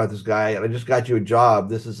talk about this guy, and I just got you a job.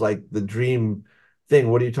 This is like the dream thing.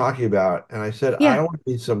 What are you talking about? And I said, I Yeah. don't want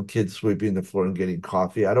to be some kid sweeping the floor and getting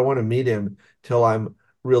coffee. I don't want to meet him till I'm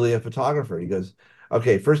really a photographer. He goes,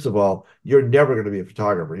 okay, first of all, you're never going to be a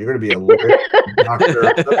photographer. You're going to be a lawyer,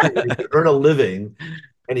 doctor, something where you can earn a living.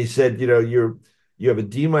 And he said, you have a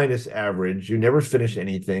D minus average. You never finish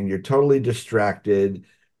anything. You're totally distracted.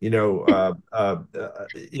 Basically,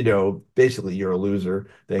 you're a loser.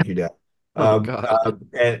 Thank you, Dad. Oh God.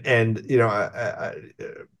 And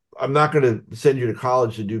I'm not going to send you to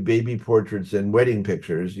college to do baby portraits and wedding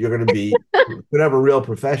pictures. You're going to have a real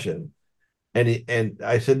profession. And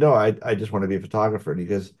I said, no, I just want to be a photographer. And he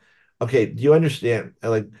goes, okay, do you understand?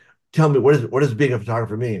 Like, tell me, what does being a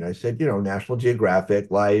photographer mean? I said, National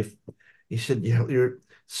Geographic, Life. He said, you're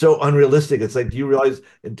so unrealistic. It's like, do you realize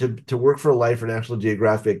to work for Life for National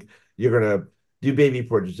Geographic, you're gonna do baby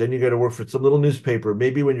portraits, then you're gonna work for some little newspaper.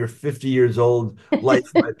 Maybe when you're 50 years old,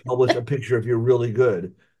 Life might publish a picture if you're really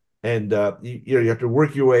good. And you have to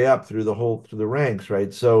work your way up through the ranks,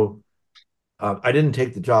 right? So I didn't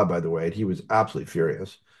take the job, by the way. And he was absolutely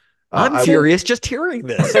furious. I'm I furious just hearing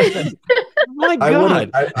this. My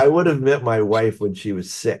God. I would have met my wife when she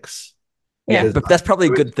was 6 Yeah. because But that's probably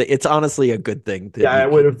a I good thing. It's honestly a good thing that yeah, I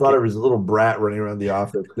you would could have thought I get. was a little brat running around the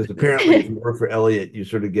office because apparently, if you work for Elliott, you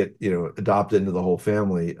sort of get adopted into the whole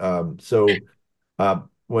family.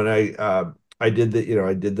 When I did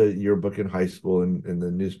the yearbook in high school and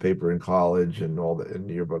the newspaper in college and all the in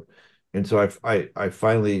the yearbook, and so I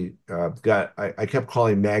finally I kept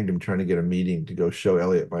calling Magnum trying to get a meeting to go show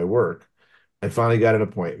Elliott my work. I finally got an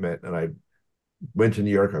appointment and I went to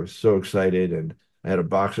New York. I was so excited and I had a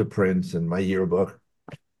box of prints and my yearbook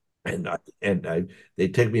and they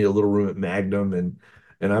take me to a little room at Magnum and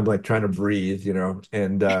I'm like trying to breathe,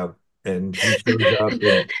 and he shows up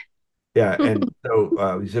and yeah, and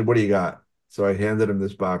so he said, "What do you got?" So I handed him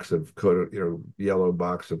this box of Kodak, yellow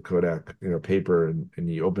box of Kodak, paper, and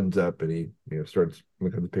he opens up and he, starts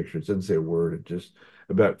looking at the pictures. Doesn't say a word. It just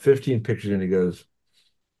about 15 pictures, and he goes,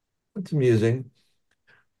 "That's amusing.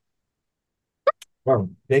 Wow,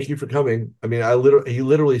 thank you for coming." I mean, he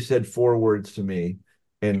literally said 4 words to me,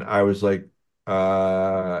 and I was like,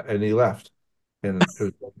 and he left. And it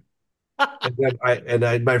was, and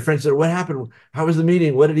then my friend said, "What happened? How was the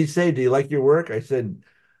meeting? What did he say? Do you like your work?" I said,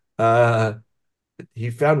 uh,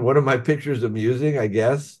 he found one of my pictures amusing, I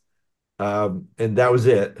guess. And that was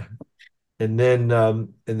it. And then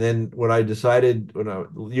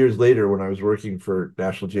years later, when I was working for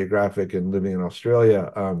National Geographic and living in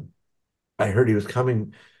Australia, I heard he was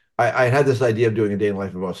coming. I had this idea of doing a day in the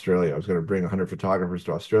life of Australia. I was going to bring 100 photographers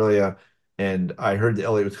to Australia, and I heard that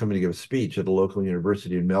Elliot was coming to give a speech at a local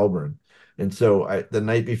university in Melbourne. And so the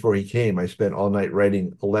night before he came, I spent all night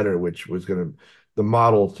writing a letter, which was going to the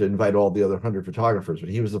model to invite all the other 100 photographers. But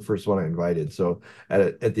he was the first one I invited. So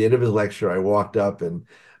at the end of his lecture, I walked up and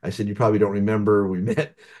I said, "You probably don't remember. We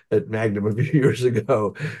met at Magnum a few years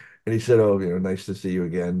ago." And he said, "Oh, nice to see you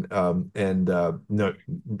again." And no,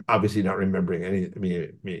 obviously not remembering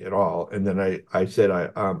me at all. And then I said,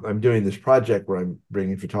 I'm doing this project where I'm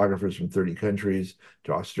bringing photographers from 30 countries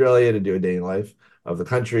to Australia to do a day in life of the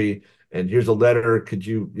country. And here's a letter. Could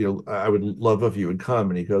I would love if you would come.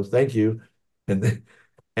 And he goes, "Thank you." And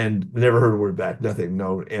and never heard a word back. Nothing.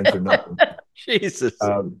 No answer. Nothing. Jesus.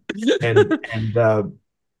 Um, and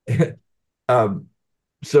um,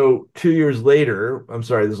 so 2 years later, I'm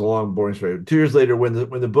sorry, this is a long, boring story. 2 years later, when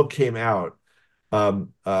the book came out,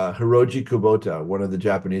 Hiroji Kubota, one of the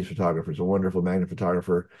Japanese photographers, a wonderful magnet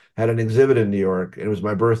photographer, had an exhibit in New York, and it was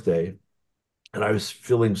my birthday. and I was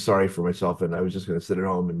feeling sorry for myself, and I was just going to sit at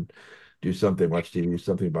home and do something, watch TV,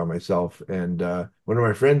 something by myself. And one of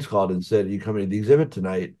my friends called and said, "Are you coming to the exhibit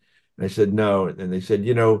tonight?" And I said, "No." And they said,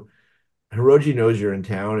 Hiroji knows you're in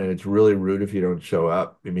town, and it's really rude if you don't show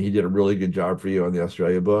up. I mean, he did a really good job for you on the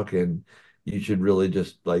Australia book, and you should really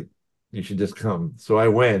just like you should just come." So I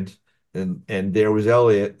went, and there was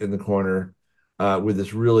Elliott in the corner with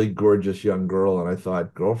this really gorgeous young girl, and I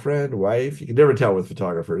thought, girlfriend, wife, you can never tell with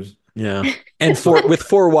photographers. Yeah. And four with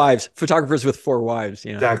four wives, photographers with four wives.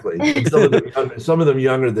 Yeah. Exactly, and some of them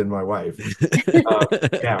younger than my wife uh,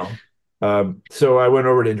 now. So I went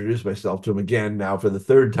over to introduce myself to him again, now for the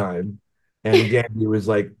third time, and again he was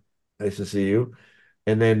like, "Nice to see you."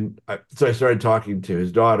 And then so I started talking to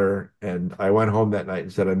his daughter, and I went home that night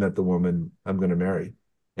and said, "I met the woman I'm going to marry."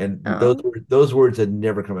 And Oh. those words had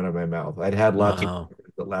never come out of my mouth. I'd had lots of Wow.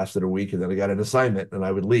 that lasted a week, and then I got an assignment, and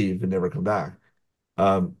I would leave and never come back.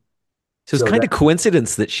 Um, So it's so kind that of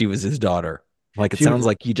coincidence that she was his daughter. Like it she was sounds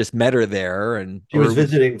like you just met her there and she was or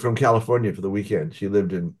visiting from California for the weekend. She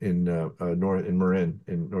lived in Marin,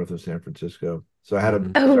 in north of San Francisco. So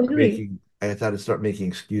Mhm. Oh, really? I had to start making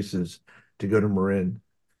excuses to go to Marin.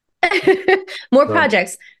 More So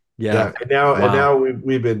projects. Yeah. yeah, and now Wow.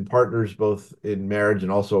 we've been partners both in marriage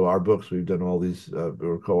and also our books. We've done all these.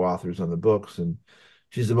 We're co-authors on the books, and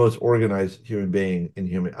she's the most organized human being in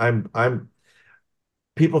human. I'm.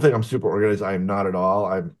 People think I'm super organized. I am not at all.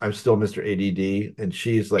 I'm still Mr. ADD, and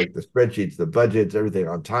she's like the spreadsheets, the budgets, everything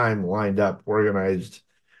on time, lined up, organized.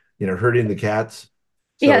 Herding the cats.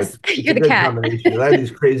 So it's Yes, it's you're a the good cat. combination. And I have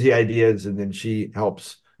these crazy ideas, and then she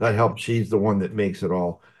helps. Not help. She's the one that makes it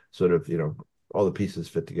all sort of all the pieces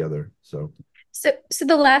fit together. So. So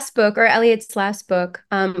the last book, or Elliot's last book,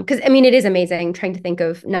 because I mean it is amazing trying to think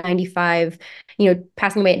of 95,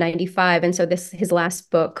 passing away at 95, and so this his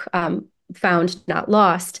last book, Found Not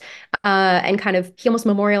Lost, and kind of he almost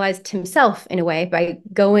memorialized himself in a way by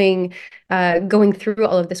going through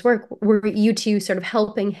all of this work. Were you two sort of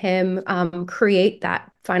helping him create that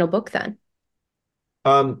final book then?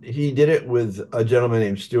 He did it with a gentleman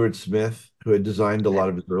named Stuart Smith, who had designed a lot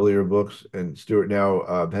of his earlier books, and Stuart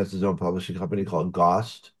now has his own publishing company called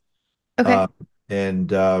Gost. Uh, Okay. and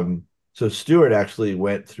so Stuart actually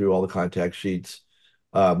went through all the contact sheets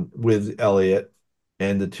with Elliott,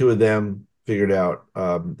 and the two of them figured out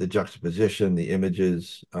the juxtaposition, the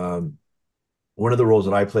images. One of the roles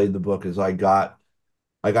that I played in the book is I got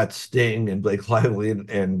Sting and Blake Lively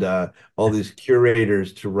and all these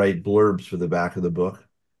curators to write blurbs for the back of the book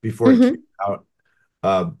before it came Hmm. out.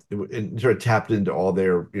 And sort of tapped into all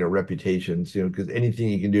their reputations, because anything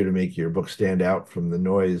you can do to make your book stand out from the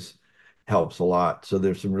noise helps a lot. So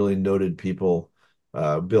there's some really noted people.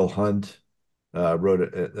 Bill Hunt wrote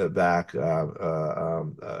it back. It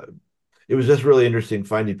was just really interesting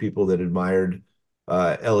finding people that admired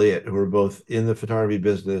Elliott, who were both in the photography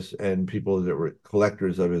business and people that were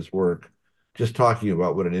collectors of his work, just talking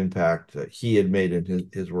about what an impact he had made and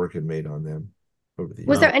his work had made on them over the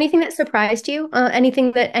Was years. there anything that surprised you?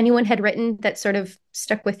 Anything that anyone had written that sort of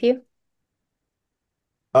stuck with you?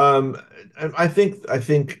 Um, I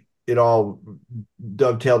think it all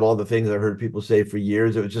dovetailed all the things I've heard people say for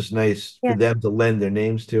years. It was just nice for Yeah. them to lend their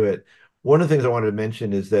names to it. One of the things I wanted to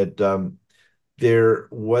mention is that there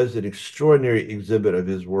was an extraordinary exhibit of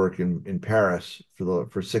his work in Paris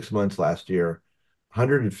for 6 months last year.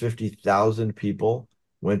 150,000 people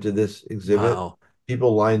went to this exhibit. Wow.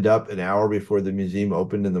 People lined up an hour before the museum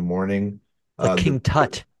opened in the morning. Like The King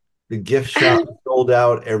Tut. the gift shop sold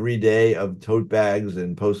out every day of tote bags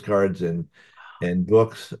and postcards and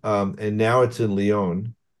books. And now it's in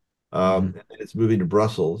Lyon. Mhm. And it's moving to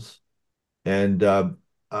Brussels. And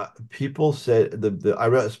people said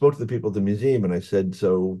spoke to the people at the museum, and I said,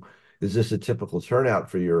 "So, is this a typical turnout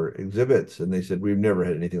for your exhibits?" And they said, "We've never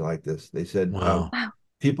had anything like this." They said, Wow. Wow.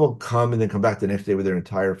 "People come and then come back the next day with their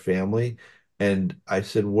entire family." And I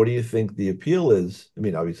said, "What do you think the appeal is?" I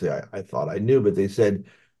mean, obviously, I thought I knew, but they said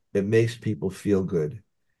it makes people feel good.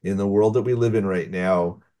 In the world that we live in right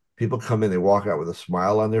now, people come in, they walk out with a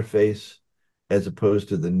smile on their face, as opposed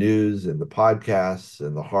to the news and the podcasts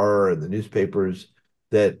and the horror and the newspapers,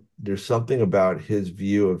 that there's something about his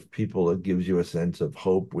view of people that gives you a sense of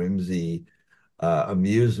hope, whimsy,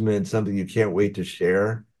 amusement, something you can't wait to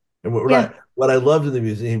share. And Yeah. what I loved in the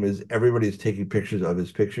museum is everybody's taking pictures of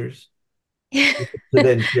his pictures Yeah. to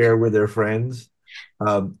then share with their friends.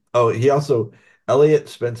 He also Elliott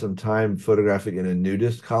spent some time photographing in a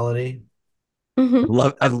nudist colony. Hmm.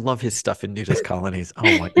 I love his stuff in nudist colonies.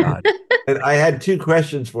 Oh my God. And I had two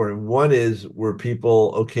questions for him. One is, were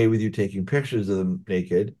people okay with you taking pictures of them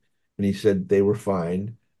naked? And he said they were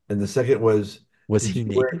fine. And the second was, Was did he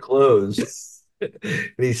you wear naked? clothes?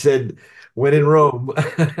 And he said, when in Rome.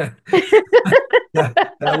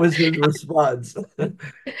 That was his response.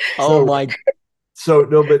 Oh So my. so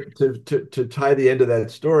no, but to tie the end of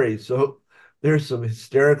that story, so there's some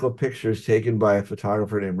hysterical pictures taken by a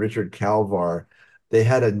photographer named Richard Calvar. They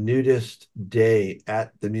had a nudist day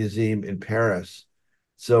at the museum in Paris.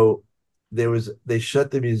 So they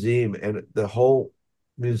shut the museum and the whole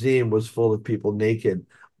museum was full of people naked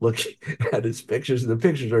looking at his pictures. And the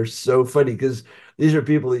pictures are so funny because these are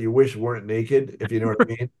people that you wish weren't naked, if you know what I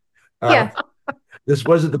mean. Uh, Yeah. this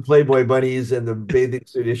wasn't the Playboy bunnies and the bathing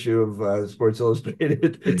suit issue of Sports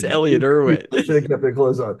Illustrated. It's Elliott Erwitt. They should have kept their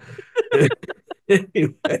clothes on.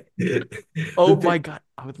 Anyway, Oh my God.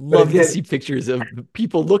 I would but love to again, see pictures of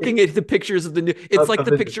people looking at the pictures of the new. It's like of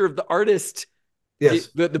the the picture of the artist, yes,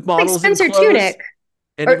 the Like models in Spencer clothes, Tunick.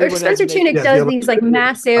 and Or everyone has Spencer naked. Tunick yes, yeah, does these like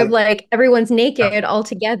massive, like like everyone's yeah. naked all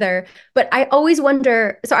together. But I always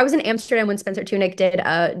wonder. So I was in Amsterdam when Spencer Tunick did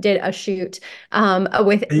a shoot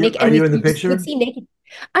with naked, Are and you in the you just would picture? see naked.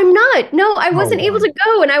 I'm not. No, I Oh wasn't able wow. to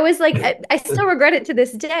go, and I was like, I still regret it to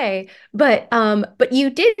this day. But you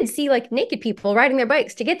did see like naked people riding their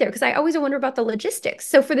bikes to get there because I always wonder about the logistics.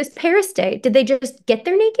 So for this Paris day, did they just get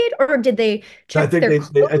there naked, or did they I check think their I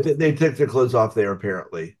clothes? think they took their clothes off there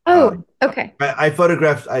apparently. Oh, okay. I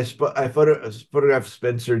photographed photographed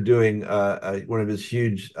Spencer doing one of his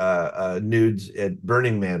huge nudes at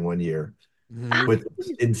Burning Man one year, Mhm. which was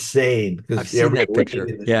insane I've because seen everybody that looking picture.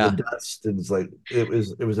 in the Yeah. dust and it's like it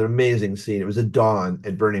was an amazing scene. It was a dawn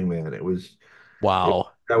at Burning Man.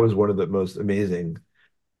 Wow. That was one of the most amazing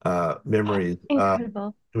memories.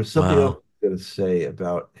 Incredible. There was something else Wow. I was going to say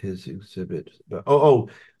about his exhibit.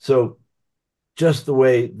 So just the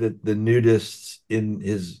way that the nudists in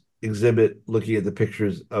his exhibit, looking at the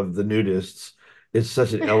pictures of the nudists, is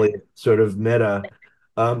such an Elliott sort of meta.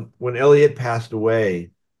 When Elliott passed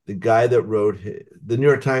away, the guy that wrote the New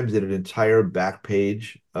York Times did an entire back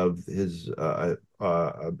page of his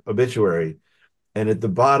obituary, and at the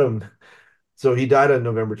bottom, so he died on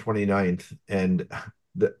November 29th, and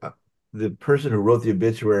the person who wrote the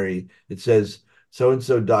obituary, it says so and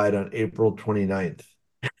so died on April 29th.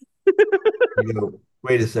 You go,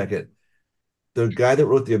 wait a second. The guy that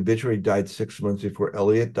wrote the obituary died 6 months before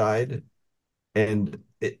Elliott died. And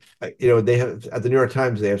they have at the New York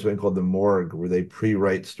Times, they have something called the morgue where they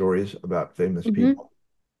pre-write stories about famous Mhm. people.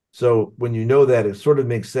 So when you know that, it sort of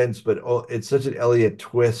makes sense, but it's such an Elliott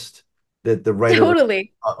twist that the writer of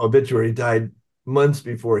Totally. obituary died months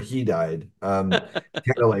before he died.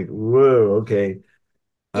 Kind of like, whoa, okay.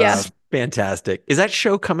 Yeah. Uh, That's fantastic. Is that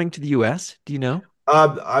show coming to the US? Do you know?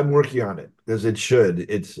 I'm working on it because it should.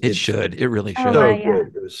 It It's should. It really Oh should. my, so yeah.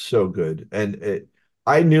 good. It was so good, and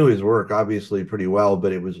I knew his work obviously pretty well,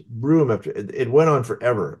 but it was room after it went on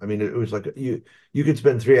forever. I mean, it was like you could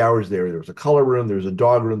spend 3 hours there. There was a color room, there was a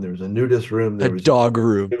dog room, there was a nudist room, A dog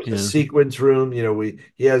room. there was a Yeah. sequence room. We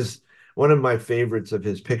he has one of my favorites of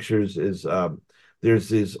his pictures is there's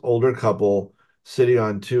this older couple sitting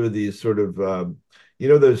on two of these sort of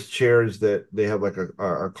those chairs that they have like a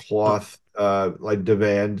Uh, cloth like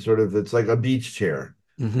divan sort of it's like a beach chair.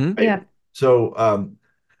 hmm Right? Yeah. So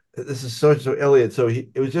this is so Elliott. So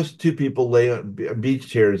it was just two people laying on beach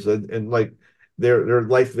chairs and like they're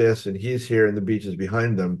like this, and he's here, and the beach is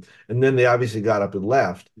behind them. And then they obviously got up and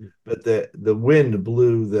left, but the wind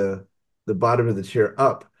blew the bottom of the chair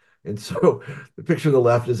up, and so the picture on the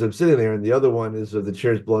left is him sitting there, and the other one is of the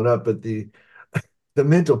chair's blown up. But the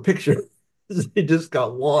mental picture is they just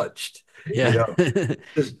got launched, you Yeah. know.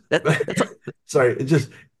 Just That's sorry, it just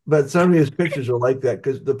but some of his pictures are like that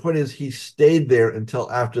because the point is he stayed there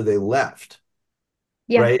until after they left,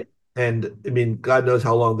 Yeah. right? And I mean, God knows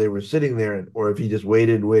how long they were sitting there, or if he just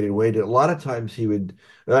waited. A lot of times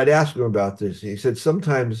I'd ask him about this. He said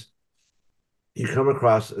sometimes you come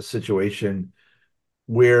across a situation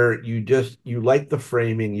where you like the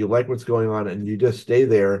framing, you like what's going on, and you just stay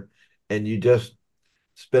there and you just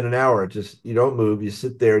spend an hour, just you don't move, you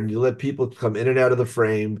sit there and you let people come in and out of the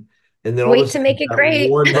frame, and then all of a Wait to sudden make it that great.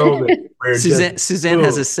 one moment where just Suzanne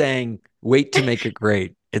has a boom. saying, wait to make it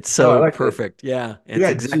great. It's Oh, I so like it. perfect. Yeah, it's Yeah,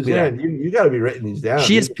 exactly that. Suzanne, you got to be writing these down.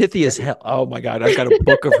 She is These pithy are as hell. Oh my God. I've got a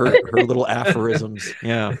book of her little aphorisms.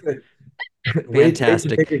 Yeah. great. Wait to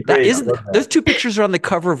Fantastic. make it That great. I isn't love those that. two pictures are on the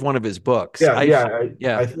cover of one of his books. Yeah, yeah.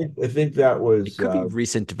 Yeah, I think that it was could be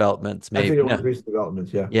recent developments, I think maybe. it was No. recent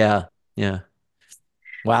developments. Yeah. Yeah. Yeah.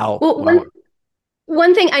 Wow. Well, Wow.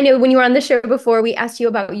 one thing I know when you were on the show before, we asked you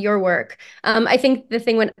about your work. I think the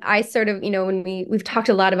thing when I sort of, when we've talked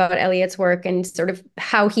a lot about Elliott's work and sort of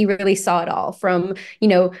how he really saw it all from,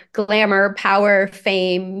 glamour, power,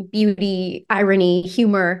 fame, beauty, irony,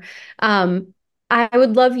 humor. Um, I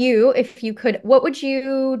would love you if you could. What would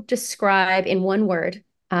you describe in one word,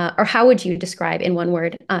 or how would you describe in one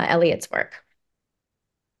word, Elliott's work?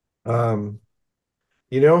 Um,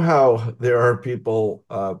 you know how there are people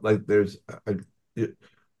like there's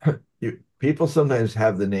you, people sometimes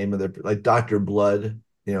have the name of their like Dr. Blood,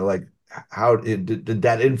 like how did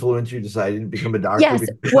that influence you deciding to become a doctor Yes,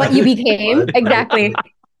 because what you became. blood, right? Exactly.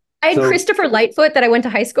 I had So Christopher Lightfoot that I went to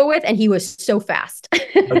high school with, and he was so fast.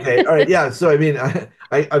 okay, all right, yeah. So I mean,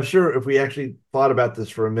 I'm sure if we actually thought about this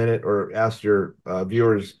for a minute or asked your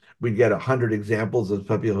viewers, we'd get 100 examples of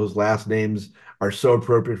people whose last names are so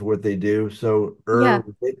appropriate for what they do. So Yeah,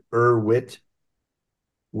 Erwitt,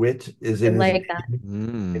 Wit is I in his like that. name,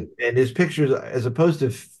 Mm. and his pictures, as opposed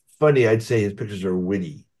to funny, I'd say his pictures are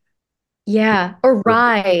witty, Yeah, or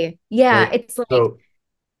rye. Yeah, right? it's like So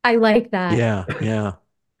I like that. Yeah, yeah.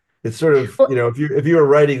 it's sort of, Well, if you were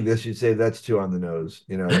writing this, you'd say that's too on the nose.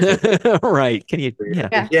 It's like Right. Can you? Yeah. you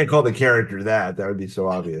yeah. can't call the character that. That would be so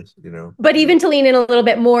obvious. But even to lean in a little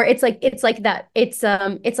bit more, it's like that. It's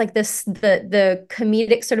like this the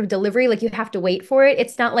comedic sort of delivery. Like you have to wait for it.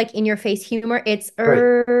 It's not like in your face humor. It's Right.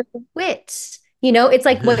 wit. It's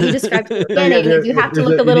like what you described at the So yeah, beginning is you have to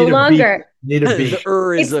look a you need little a beat. longer. You need a The beat.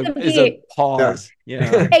 is It's a the beat. Yeah. pause.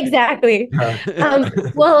 Yeah. Exactly. Yeah.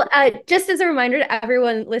 Well, just as a reminder to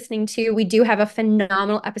everyone listening to, we do have a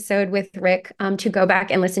phenomenal episode with Rick to go back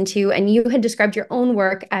and listen to. And you had described your own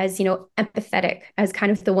work as, empathetic, as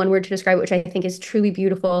kind of the one word to describe it, which I think is truly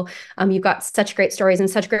beautiful. You've got such great stories and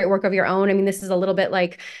such great work of your own. I mean, this is a little bit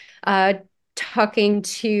like uh, talking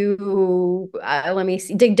to let me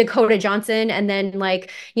see Dakota Johnson and then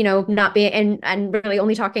like not being and really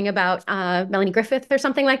only talking about Melanie Griffith or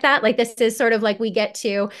something like that. Like this is sort of like we get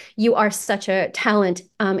to you are such a talent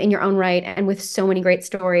in your own right and with so many great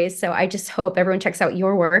stories. So I just hope everyone checks out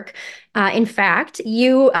your work. In fact,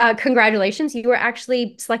 you congratulations, you were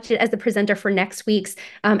actually selected as the presenter for next week's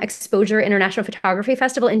Exposure International Photography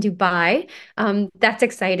Festival in Dubai. That's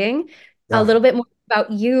exciting. A Yeah. little bit more about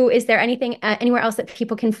you. Is there anything anywhere else that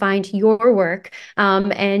people can find your work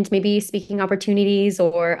and maybe speaking opportunities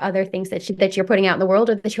or other things that you're putting out in the world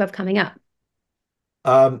or that you have coming up?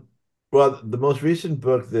 Um, well, the most recent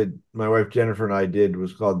book that my wife Jennifer and I did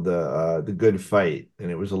was called the Good Fight,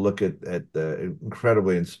 and it was a look at the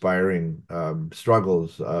incredibly inspiring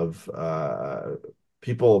struggles of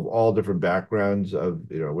people of all different backgrounds of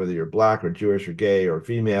whether you're Black or Jewish or gay or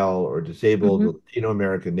female or disabled, Mhm. Latino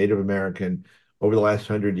American, Native American, over the last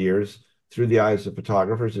 100 years through the eyes of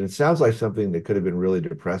photographers. And it sounds like something that could have been really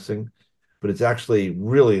depressing, but it's actually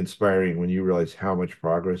really inspiring when you realize how much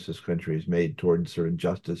progress this country has made towards sort of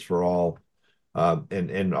justice for all,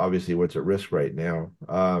 and obviously what's at risk right now.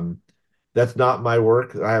 That's not my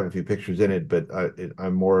work. I have a few pictures in it, but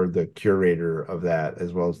I'm more the curator of that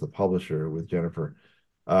as well as the publisher with Jennifer.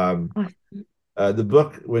 Um, Awesome. the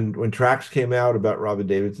book when Tracks came out about Robin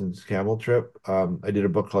Davidson's camel trip, I did a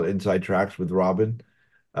book called Inside Tracks with Robin,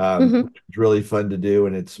 Mhm. which is really fun to do,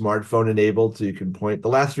 and it's smartphone enabled, so you can point. The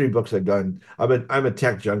last three books I've done, I'm a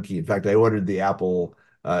tech junkie. In fact, I ordered the Apple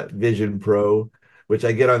Vision Pro, which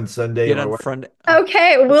I get on Sunday, Get and my on wife front.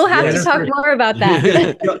 Okay, we'll have to talk Jennifer more about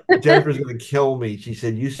that. Jennifer's going to kill me. She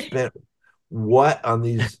said, "You spent what on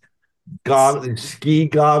these these ski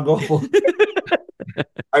goggles?"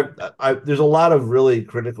 There's a lot of really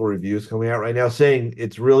critical reviews coming out right now saying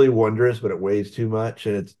it's really wondrous, but it weighs too much,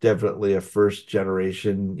 and it's definitely a first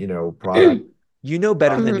generation, product. You know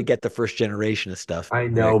better than to Mhm. get the first generation of stuff, I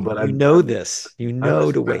know, Rick. but You know this. You I'm a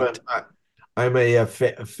know to I'm a wait. I'm a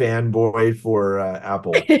fanboy for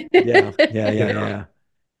Apple, Yeah, yeah, you yeah, know.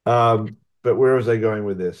 yeah. But where was I going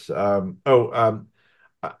with this?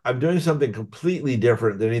 I'm doing something completely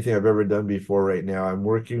different than anything I've ever done before right now. I'm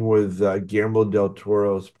working with Guillermo del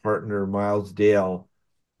Toro's partner, Miles Dale,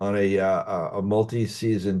 on a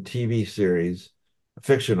multi-season TV series,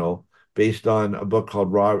 fictional, based on a book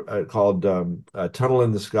called Tunnel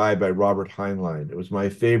in the Sky by Robert Heinlein. It was my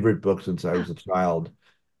favorite book since I was a child,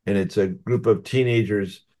 and it's a group of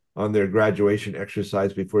teenagers on their graduation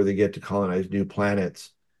exercise before they get to colonize new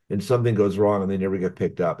planets, and something goes wrong and they never get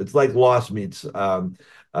picked up. It's like Lost meets Lord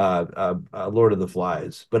of the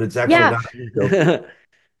Flies, but it's actually Yeah, not dystopian. Um,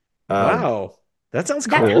 Wow. That sounds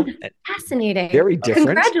that cool. sounds fascinating. Very different.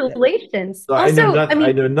 Congratulations. so Also, I I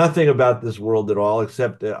mean, know nothing about this world at all,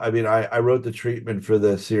 except I mean, I wrote the treatment for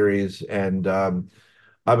the series, and I'm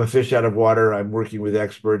a fish out of water. I'm working with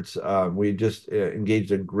experts. We just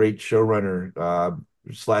engaged a great showrunner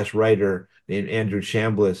slash writer named Andrew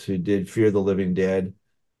Chambliss, who did Fear the Living Dead.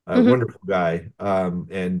 A mhm. wonderful guy.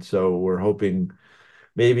 And so we're hoping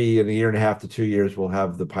maybe in a year and a half to 2 years, we'll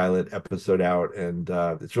have the pilot episode out. And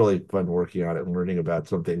it's really fun working on it and learning about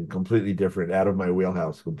something completely different, out of my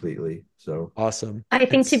wheelhouse completely. So, Awesome. I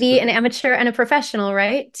think to It's be an amateur and a professional,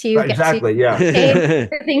 right? To right, get to exactly. Yeah. paid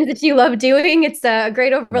for things that you love doing. It's a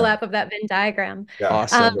great Yeah. overlap of that Venn diagram. Yeah. Um,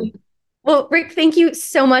 awesome. well, Rick, thank you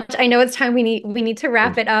so much. I know it's time we need to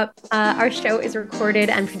wrap it up. Our show is recorded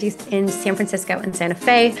and produced in San Francisco and Santa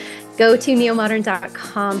Fe. Go to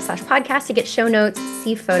neomodern.com/podcast to get show notes,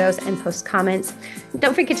 see photos, and post comments.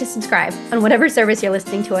 Don't forget to subscribe on whatever service you're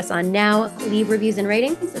listening to us on now. Leave reviews and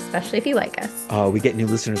ratings, especially if you like us. We get new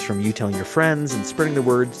listeners from you telling your friends and spreading the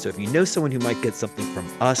word. So if you know someone who might get something from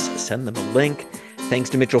us, send them a link. Thanks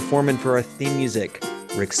to Mitchell Foreman for our theme music.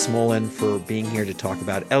 Rick Smolan for being here to talk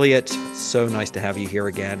about Elliott. So nice to have you here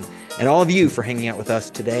again. And all of you for hanging out with us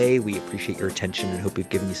today. We appreciate your attention and hope we've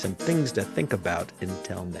given you some things to think about.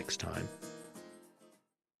 Until next time.